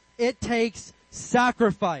easy. It takes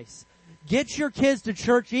sacrifice. Get your kids to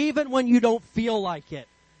church even when you don't feel like it.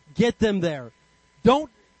 Get them there. Don't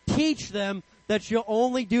teach them that you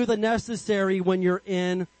only do the necessary when you're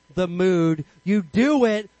in the mood. You do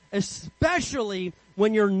it especially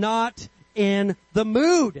when you're not in the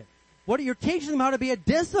mood. You're teaching them how to be a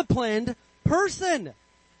disciplined person.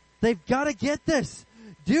 They've got to get this.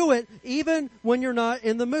 Do it even when you're not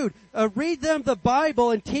in the mood. Read them the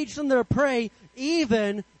Bible and teach them to pray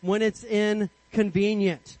even when it's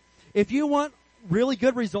inconvenient. If you want really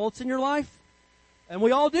good results in your life, and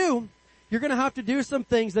we all do, you're going to have to do some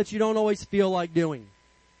things that you don't always feel like doing.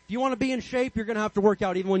 If you want to be in shape, you're going to have to work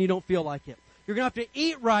out even when you don't feel like it. You're going to have to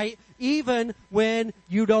eat right even when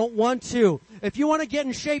you don't want to. If you want to get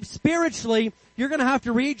in shape spiritually, you're going to have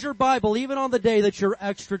to read your Bible even on the day that you're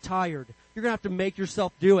extra tired. You're going to have to make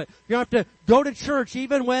yourself do it. You're going to have to go to church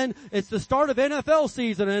even when it's the start of NFL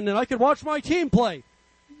season and I could watch my team play.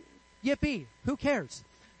 Yippee. Who cares?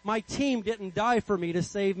 My team didn't die for me to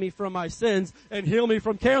save me from my sins and heal me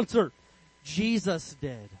from cancer. Jesus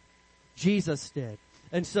did. Jesus did.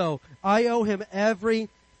 And so I owe him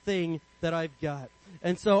everything that I've got.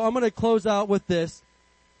 And so I'm going to close out with this.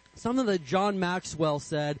 Something that John Maxwell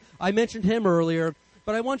said. I mentioned him earlier,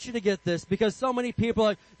 but I want you to get this because so many people are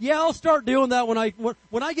like, yeah, I'll start doing that when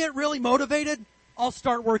I get really motivated, I'll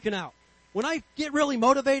start working out. When I get really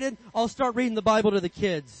motivated, I'll start reading the Bible to the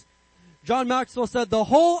kids. John Maxwell said, the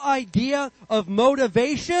whole idea of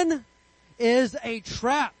motivation is a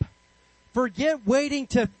trap. Forget waiting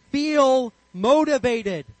to feel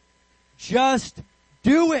motivated. Just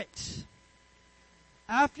do it.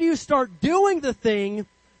 After you start doing the thing,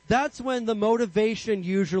 that's when the motivation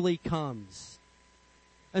usually comes.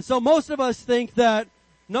 And so most of us think that,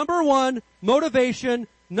 number one, motivation.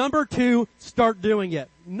 Number two, start doing it.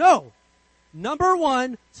 No. Number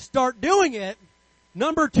one, start doing it.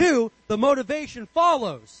 Number two, the motivation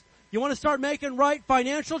follows. You want to start making right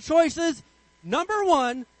financial choices? Number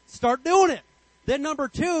one, start doing it. Then number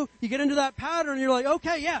two, you get into that pattern and you're like,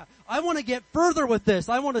 okay, yeah, I want to get further with this.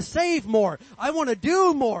 I want to save more. I want to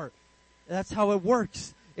do more. That's how it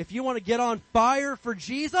works. If you want to get on fire for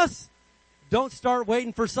Jesus, don't start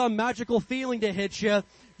waiting for some magical feeling to hit you.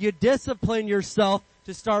 You discipline yourself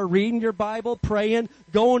to start reading your Bible, praying,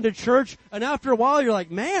 going to church, and after a while you're like,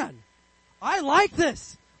 man, I like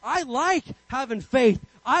this. I like having faith.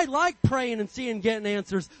 I like praying and getting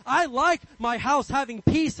answers. I like my house having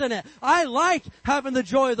peace in it. I like having the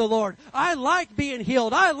joy of the Lord. I like being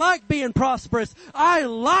healed. I like being prosperous. I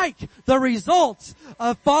like the results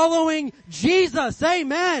of following Jesus.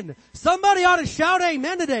 Amen. Somebody ought to shout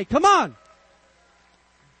amen today. Come on.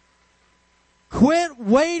 Quit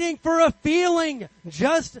waiting for a feeling.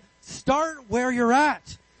 Just start where you're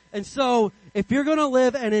at. And so, if you're going to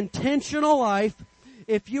live an intentional life,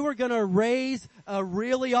 if you are going to raise a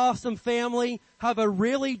really awesome family, have a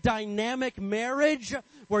really dynamic marriage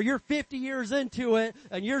where you're 50 years into it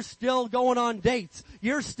and you're still going on dates,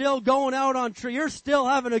 you're still going out on you're still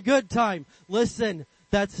having a good time. Listen,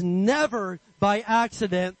 that's never by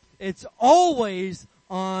accident. It's always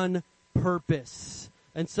on purpose.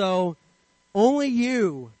 And so, only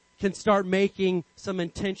you can start making some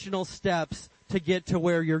intentional steps to get to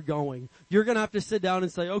where you're going. You're going to have to sit down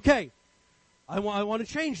and say, okay, I want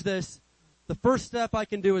to change this. The first step I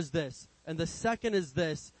can do is this. And the second is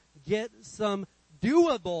this. Get some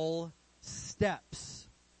doable steps.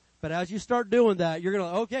 But as you start doing that, you're going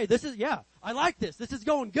to, okay, I like this. This is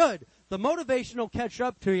going good. The motivation will catch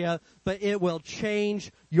up to you, but it will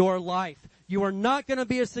change your life. You are not going to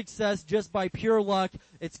be a success just by pure luck.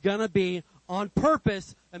 It's going to be on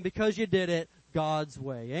purpose, and because you did it God's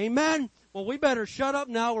way. Amen? Well, we better shut up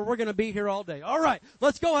now or we're going to be here all day. All right,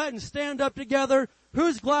 let's go ahead and stand up together.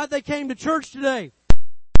 Who's glad they came to church today?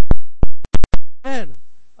 Amen.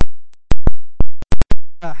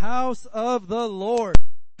 The house of the Lord.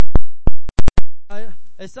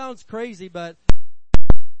 It sounds crazy, but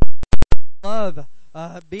I love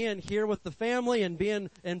being here with the family and being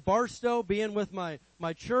in Barstow, being with my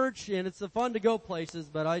church, and it's fun to go places,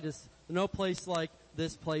 but no place like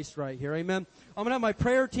this place right here. Amen. I'm going to have my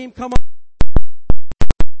prayer team come on.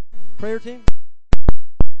 Prayer team.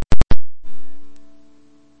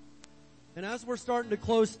 And as we're starting to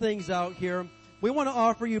close things out here, we want to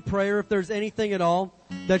offer you prayer if there's anything at all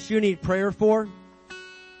that you need prayer for.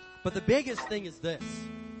 But the biggest thing is this,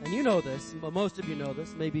 and you know this, but most of you know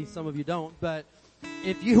this, maybe some of you don't, but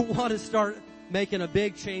if you want to start making a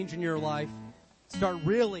big change in your life, start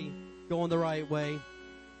really going the right way,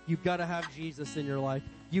 you've got to have Jesus in your life.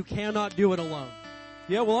 You cannot do it alone.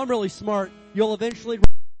 Yeah, well, I'm really smart. You'll eventually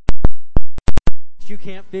you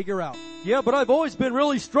can't figure out. Yeah, but I've always been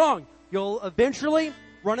really strong. You'll eventually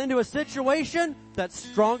run into a situation that's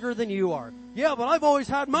stronger than you are. Yeah, but I've always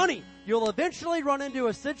had money. You'll eventually run into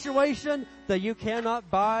a situation that you cannot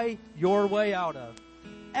buy your way out of.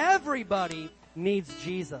 Everybody needs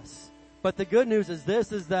Jesus. But the good news is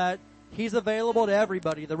this, is that He's available to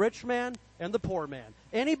everybody, the rich man and the poor man.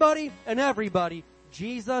 Anybody and everybody,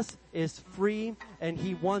 Jesus is free, and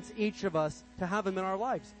He wants each of us to have Him in our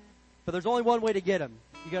lives. But there's only one way to get Him.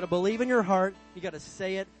 You got to believe in your heart. You got to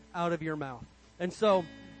say it out of your mouth. And so,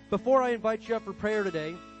 before I invite you up for prayer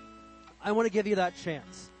today, I want to give you that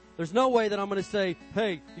chance. There's no way that I'm going to say,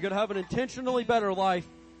 hey, you got to have an intentionally better life,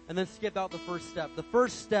 and then skip out the first step. The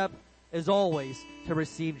first step is always to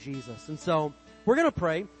receive Jesus. And so, we're going to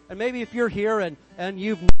pray, and maybe if you're here and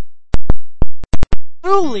you've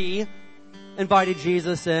truly invited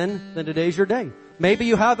Jesus in, then today's your day. Maybe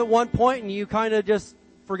you have at one point and you kind of just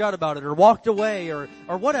forgot about it or walked away or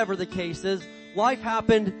whatever the case is. Life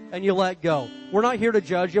happened and you let go. We're not here to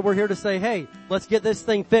judge you. We're here to say, hey, let's get this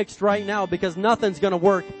thing fixed right now, because nothing's going to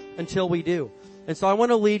work until we do. And so I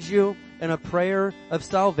want to lead you in a prayer of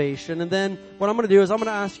salvation. And then what I'm going to do is I'm going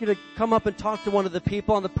to ask you to come up and talk to one of the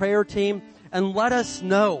people on the prayer team and let us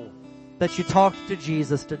know that you talked to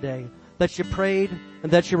Jesus today, that you prayed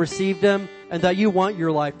and that you received Him, and that you want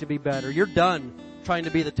your life to be better. You're done trying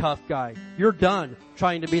to be the tough guy. You're done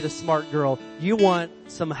trying to be the smart girl. You want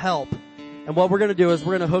some help. And what we're going to do is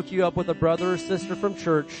we're going to hook you up with a brother or sister from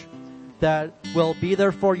church, that will be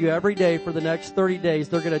there for you every day for the next 30 days.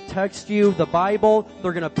 They're going to text you the Bible.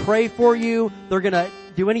 They're going to pray for you. They're going to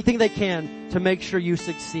do anything they can to make sure you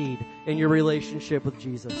succeed in your relationship with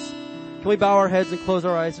Jesus. Can we bow our heads and close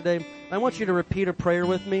our eyes today? I want you to repeat a prayer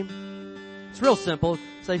with me. It's real simple.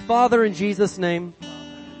 Say, Father, in Jesus' name,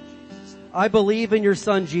 I believe in your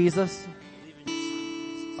Son, Jesus.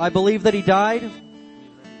 I believe that He died,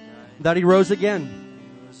 that He rose again.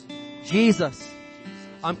 Jesus,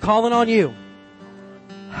 I'm calling on you.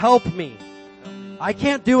 Help me. I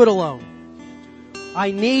can't do it alone.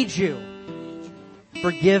 I need you.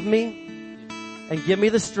 Forgive me and give me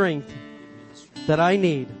the strength that I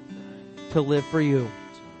need to live for you.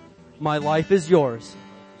 My life is yours.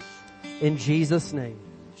 In Jesus' name.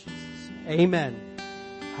 Amen.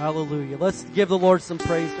 Hallelujah. Let's give the Lord some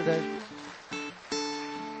praise today.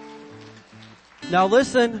 Now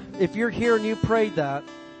listen, if you're here and you prayed that,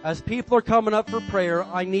 as people are coming up for prayer,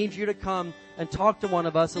 I need you to come and talk to one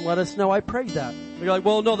of us and let us know I prayed that. You're like,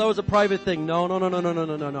 well, no, that was a private thing.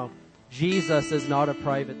 No. Jesus is not a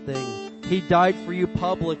private thing. He died for you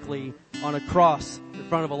publicly on a cross in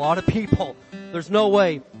front of a lot of people. There's no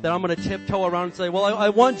way that I'm going to tiptoe around and say, well, I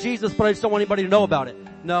want Jesus, but I just don't want anybody to know about it.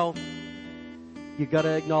 No. You got to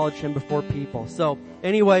acknowledge Him before people. So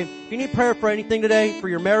anyway, if you need prayer for anything today, for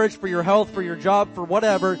your marriage, for your health, for your job, for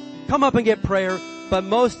whatever, come up and get prayer. But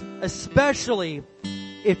most especially,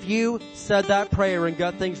 if you said that prayer and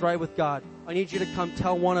got things right with God, I need you to come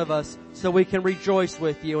tell one of us so we can rejoice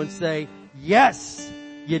with you and say, yes,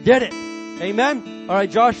 you did it. Amen. All right,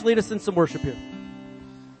 Josh, lead us in some worship here.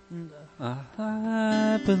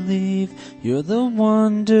 I believe you're the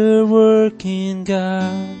wonder-working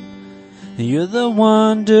God. You're the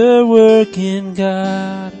wonder-working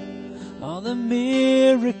God. All the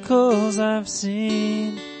miracles I've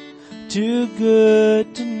seen, too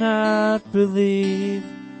good to not believe.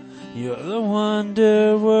 You're the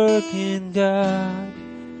wonder-working God,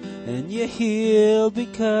 and you heal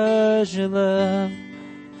because you love.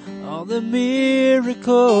 All the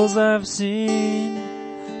miracles I've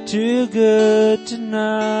seen, too good to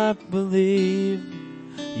not believe.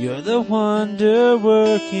 You're the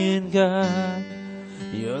wonder-working God.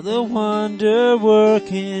 You're the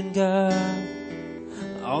wonder-working God.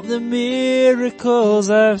 All the miracles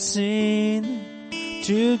I've seen,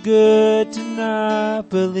 too good to not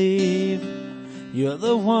believe. You're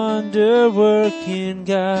the wonder-working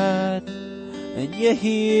God, and you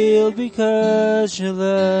heal because you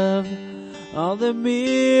love. All the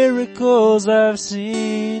miracles I've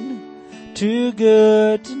seen, too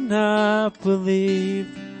good to not believe.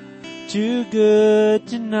 Too good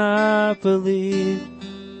to not believe.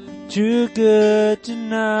 Too good to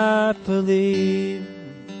not believe.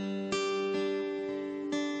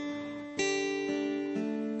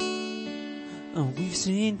 We've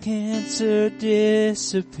seen cancer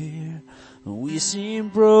disappear. We've seen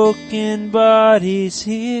broken bodies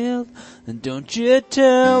healed. And don't you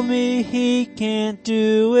tell me He can't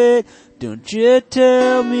do it. Don't you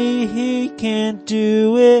tell me He can't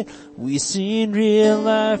do it. We've seen real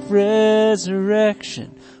life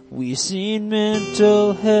resurrection. We've seen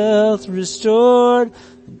mental health restored.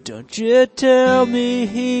 Don't you tell me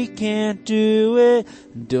He can't do it.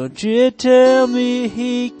 Don't you tell me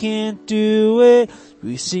He can't do it.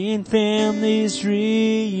 We've seen families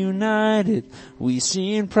reunited. We've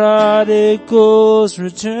seen prodigals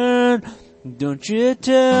return. Don't you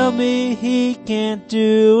tell me He can't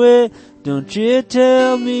do it. Don't you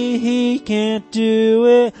tell me He can't do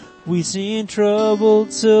it. We've seen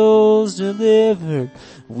troubled souls delivered.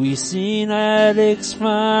 We've seen addicts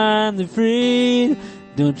finally freed.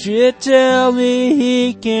 Don't you tell me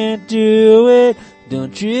He can't do it.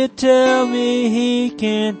 Don't you tell me He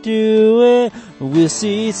can't do it. We'll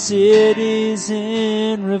see cities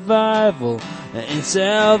in revival and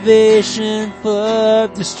salvation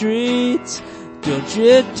flood the streets. Don't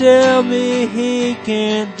you tell me He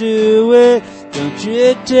can't do it. Don't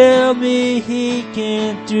you tell me He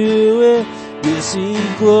can't do it. We'll see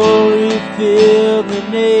glory fill the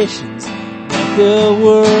nations like the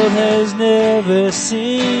world has never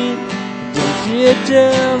seen. Don't you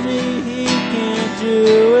tell me He can't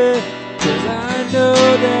do it, 'cause I know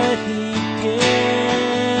that He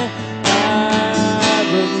can. I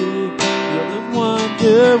believe you're the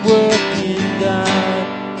wonder-working God.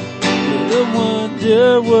 You're the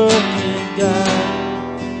wonder-working God.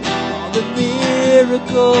 All the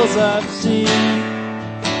miracles I've seen,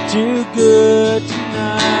 too good to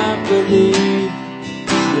not believe.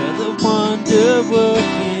 You're the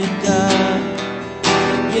wonder-working God.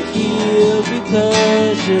 You heal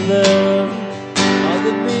because you love. All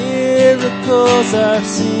the miracles I've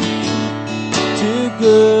seen, too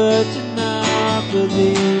good to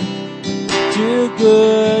believe. Too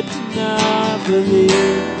good to not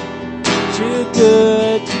believe. Too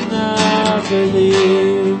good to not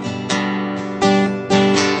believe.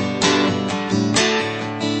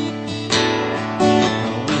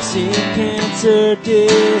 We've seen cancer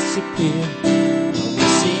disappear.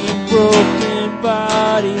 We've seen broken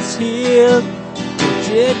bodies healed. Don't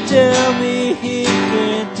you tell me he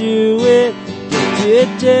can't do it. Don't you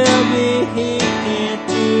tell me he can't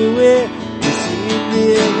do it. We've seen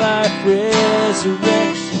real life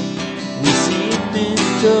resurrection. We've seen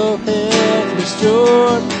mental health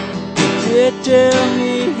restored. Don't you tell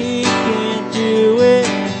me he can't do it.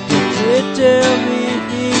 Don't you tell me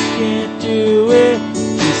he can't do it.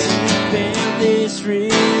 We've seen families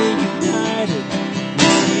reunited.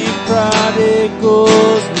 We've seen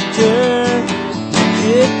prodigals return. Don't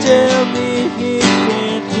you tell me he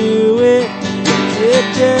can't do it. Don't you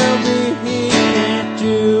tell me he can't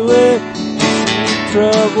do it. We've seen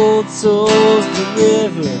troubled souls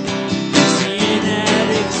delivered. We've seen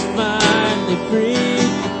addicts finally free.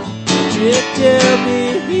 Don't you tell me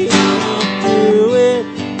he can't do it.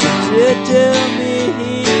 Don't you tell me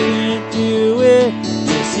he can't do it.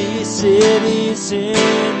 We see cities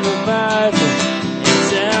in revival and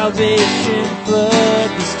salvation flood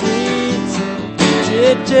the streets. Don't you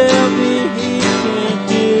tell me he can't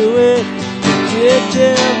do it. Don't you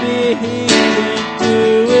tell me he can't do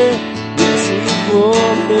it. We see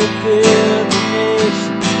glory fill the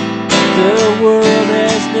nations the world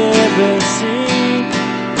has never seen.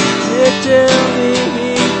 Don't you tell me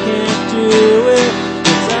he can't do it.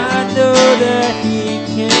 'Cause I know that he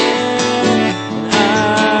can. And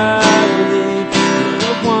I believe you're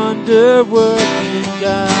the wonder-working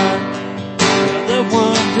God. You're the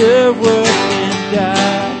wonder-working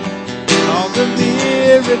God. All the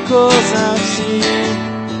miracles I've seen,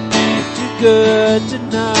 you're too good to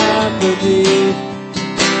not believe.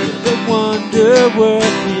 You're the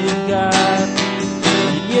wonder-working God.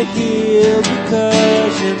 And you heal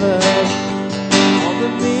because you love. All the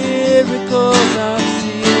miracles I've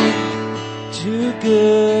seen, too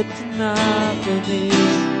good to not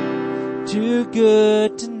believe. Too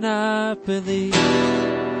good to not believe.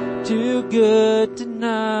 Too good to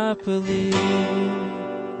not believe.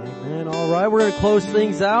 Amen. All right, we're going to close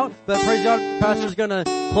things out. But praise God, Pastor's going to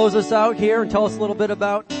close us out here and tell us a little bit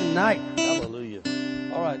about tonight. Hallelujah.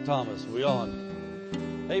 All right, Thomas, we on?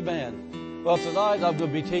 Amen. Well, tonight I'm going to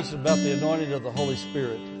be teaching about the anointing of the Holy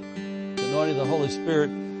Spirit. The anointing of the Holy Spirit.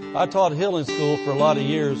 I taught healing school for a lot of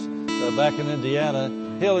years back in Indiana.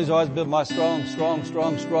 Healing's always been my strong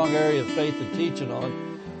area of faith and teaching on.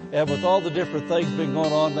 And with all the different things been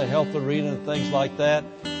going on in the health arena and things like that,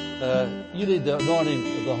 you need the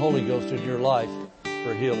anointing of the Holy Ghost in your life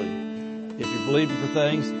for healing. If you're believing for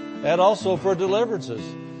things, and also for deliverances.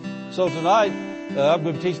 So tonight, I'm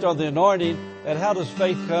going to teach on the anointing. And how does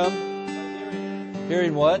faith come?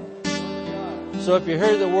 Hearing what? So if you're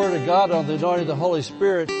hearing the Word of God on the anointing of the Holy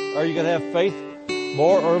Spirit, are you going to have faith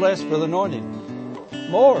more or less for the anointing?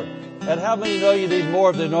 More. And how many know you need more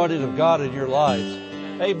of the anointing of God in your lives?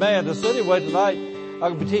 Amen. So anyway, tonight, I'm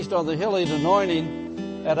going to be teaching on the healing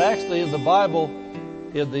anointing. And actually in the Bible,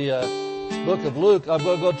 in the book of Luke, I'm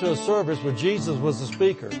going to go to a service where Jesus was the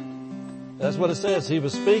speaker. That's what it says. He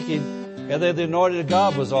was speaking, and then the anointing of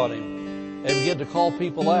God was on him. And began to call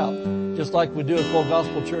people out, just like we do in full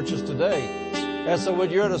gospel churches today. And so when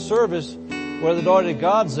you're in a service where the anointing of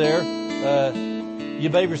God's there, you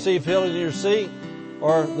may receive healing in your seat,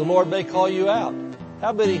 or the Lord may call you out.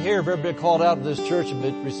 How many here have ever been called out of this church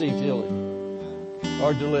and received healing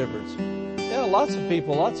or deliverance? Yeah, lots of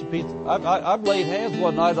people. I've laid hands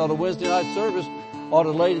one night on a Wednesday night service on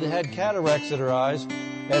a lady that had cataracts in her eyes,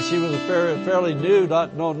 and she was fairly new,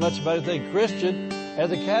 not knowing much about anything Christian, and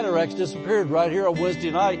the cataracts disappeared right here on Wednesday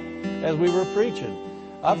night as we were preaching.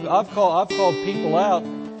 I've called people out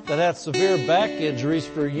that had severe back injuries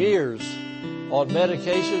for years on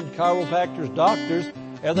medication, chiropractors, doctors,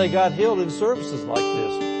 and they got healed in services like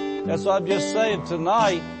this. And so I'm just saying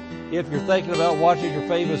tonight, if you're thinking about watching your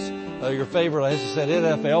favorite, as I said,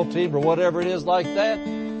 NFL team or whatever it is like that,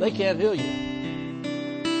 they can't heal you.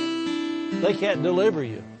 They can't deliver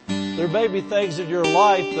you. There may be things in your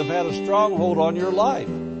life that have had a stronghold on your life.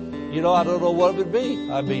 You know, I don't know what it would be.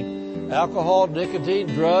 I mean, alcohol, nicotine,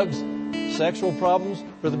 drugs, sexual problems.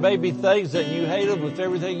 But there may be things that you hate them with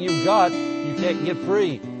everything you've got, you can't get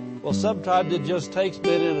free. Well, sometimes it just takes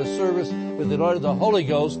being in a service with the anointing of the Holy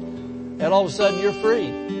Ghost, and all of a sudden you're free.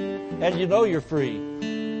 And you know you're free.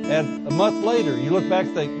 And a month later, you look back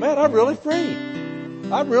and think, man, I'm really free.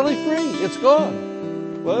 I'm really free. It's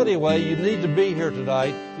gone. Well, anyway, you need to be here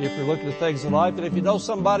tonight if you're looking at things in life, and if you know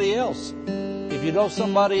somebody else, if If you know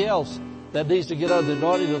somebody else that needs to get under the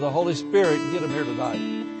anointing of the Holy Spirit, get them here tonight.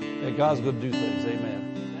 And God's going to do things. Amen.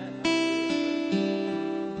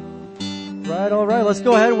 All right. Let's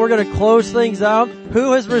go ahead. We're going to close things out.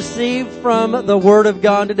 Who has received from the Word of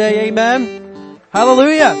God today? Amen.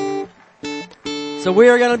 Hallelujah. So we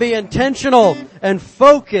are going to be intentional and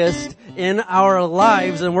focused in our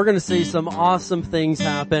lives, and we're going to see some awesome things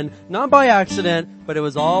happen. Not by accident, but it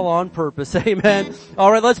was all on purpose. Amen.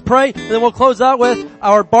 All right, let's pray, and then we'll close out with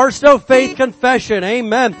our Barstow Faith Confession.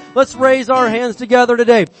 Amen. Let's raise our hands together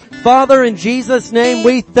today. Father, in Jesus' name,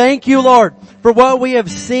 we thank you, Lord, for what we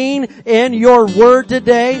have seen in your word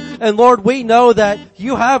today. And Lord, we know that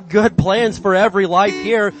you have good plans for every life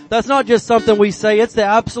here. That's not just something we say, it's the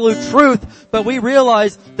absolute truth. But we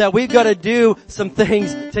realize that we've got to do some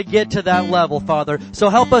things to get to that level, Father. So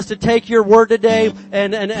help us to take your word today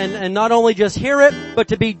and not only just hear it, but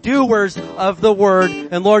to be doers of the word.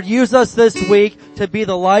 And Lord, use us this week to be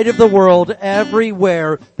the light of the world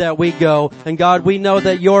everywhere that we go. And God, we know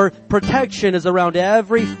that your protection is around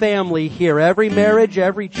every family here, every marriage,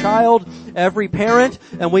 every child, every parent.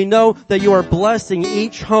 And we know that you are blessing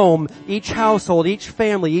each home, each household, each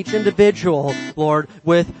family, each individual, Lord,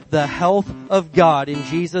 with the health of God in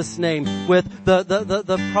Jesus' name, with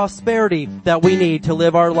the prosperity that we need to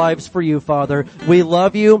live our lives for you, Father. We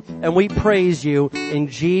love you and we praise you in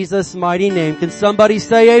Jesus' mighty name. Can somebody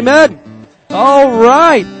say amen? All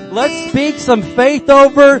right. Let's speak some faith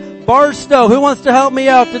over Barstow. Who wants to help me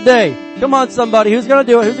out today? Come on, somebody. Who's going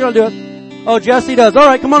to do it? Who's going to do it? Oh, Jesse does. All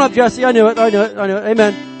right. Come on up, Jesse. I knew it.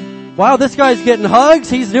 Amen. Wow, this guy's getting hugs.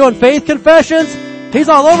 He's doing faith confessions. He's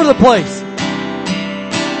all over the place.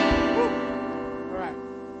 All right.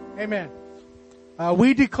 Amen.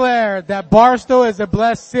 We declare that Barstow is a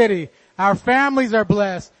blessed city. Our families are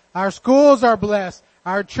blessed. Our schools are blessed.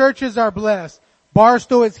 Our churches are blessed.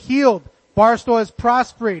 Barstow is healed. Barstow is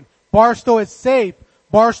prospering. Barstow is safe.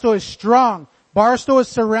 Barstow is strong. Barstow is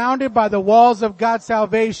surrounded by the walls of God's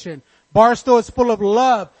salvation. Barstow is full of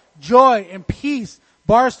love, joy, and peace.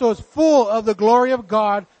 Barstow is full of the glory of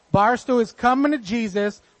God. Barstow is coming to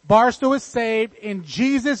Jesus. Barstow is saved. In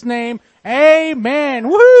Jesus' name, amen.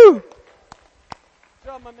 Woo! Good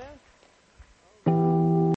job, my man.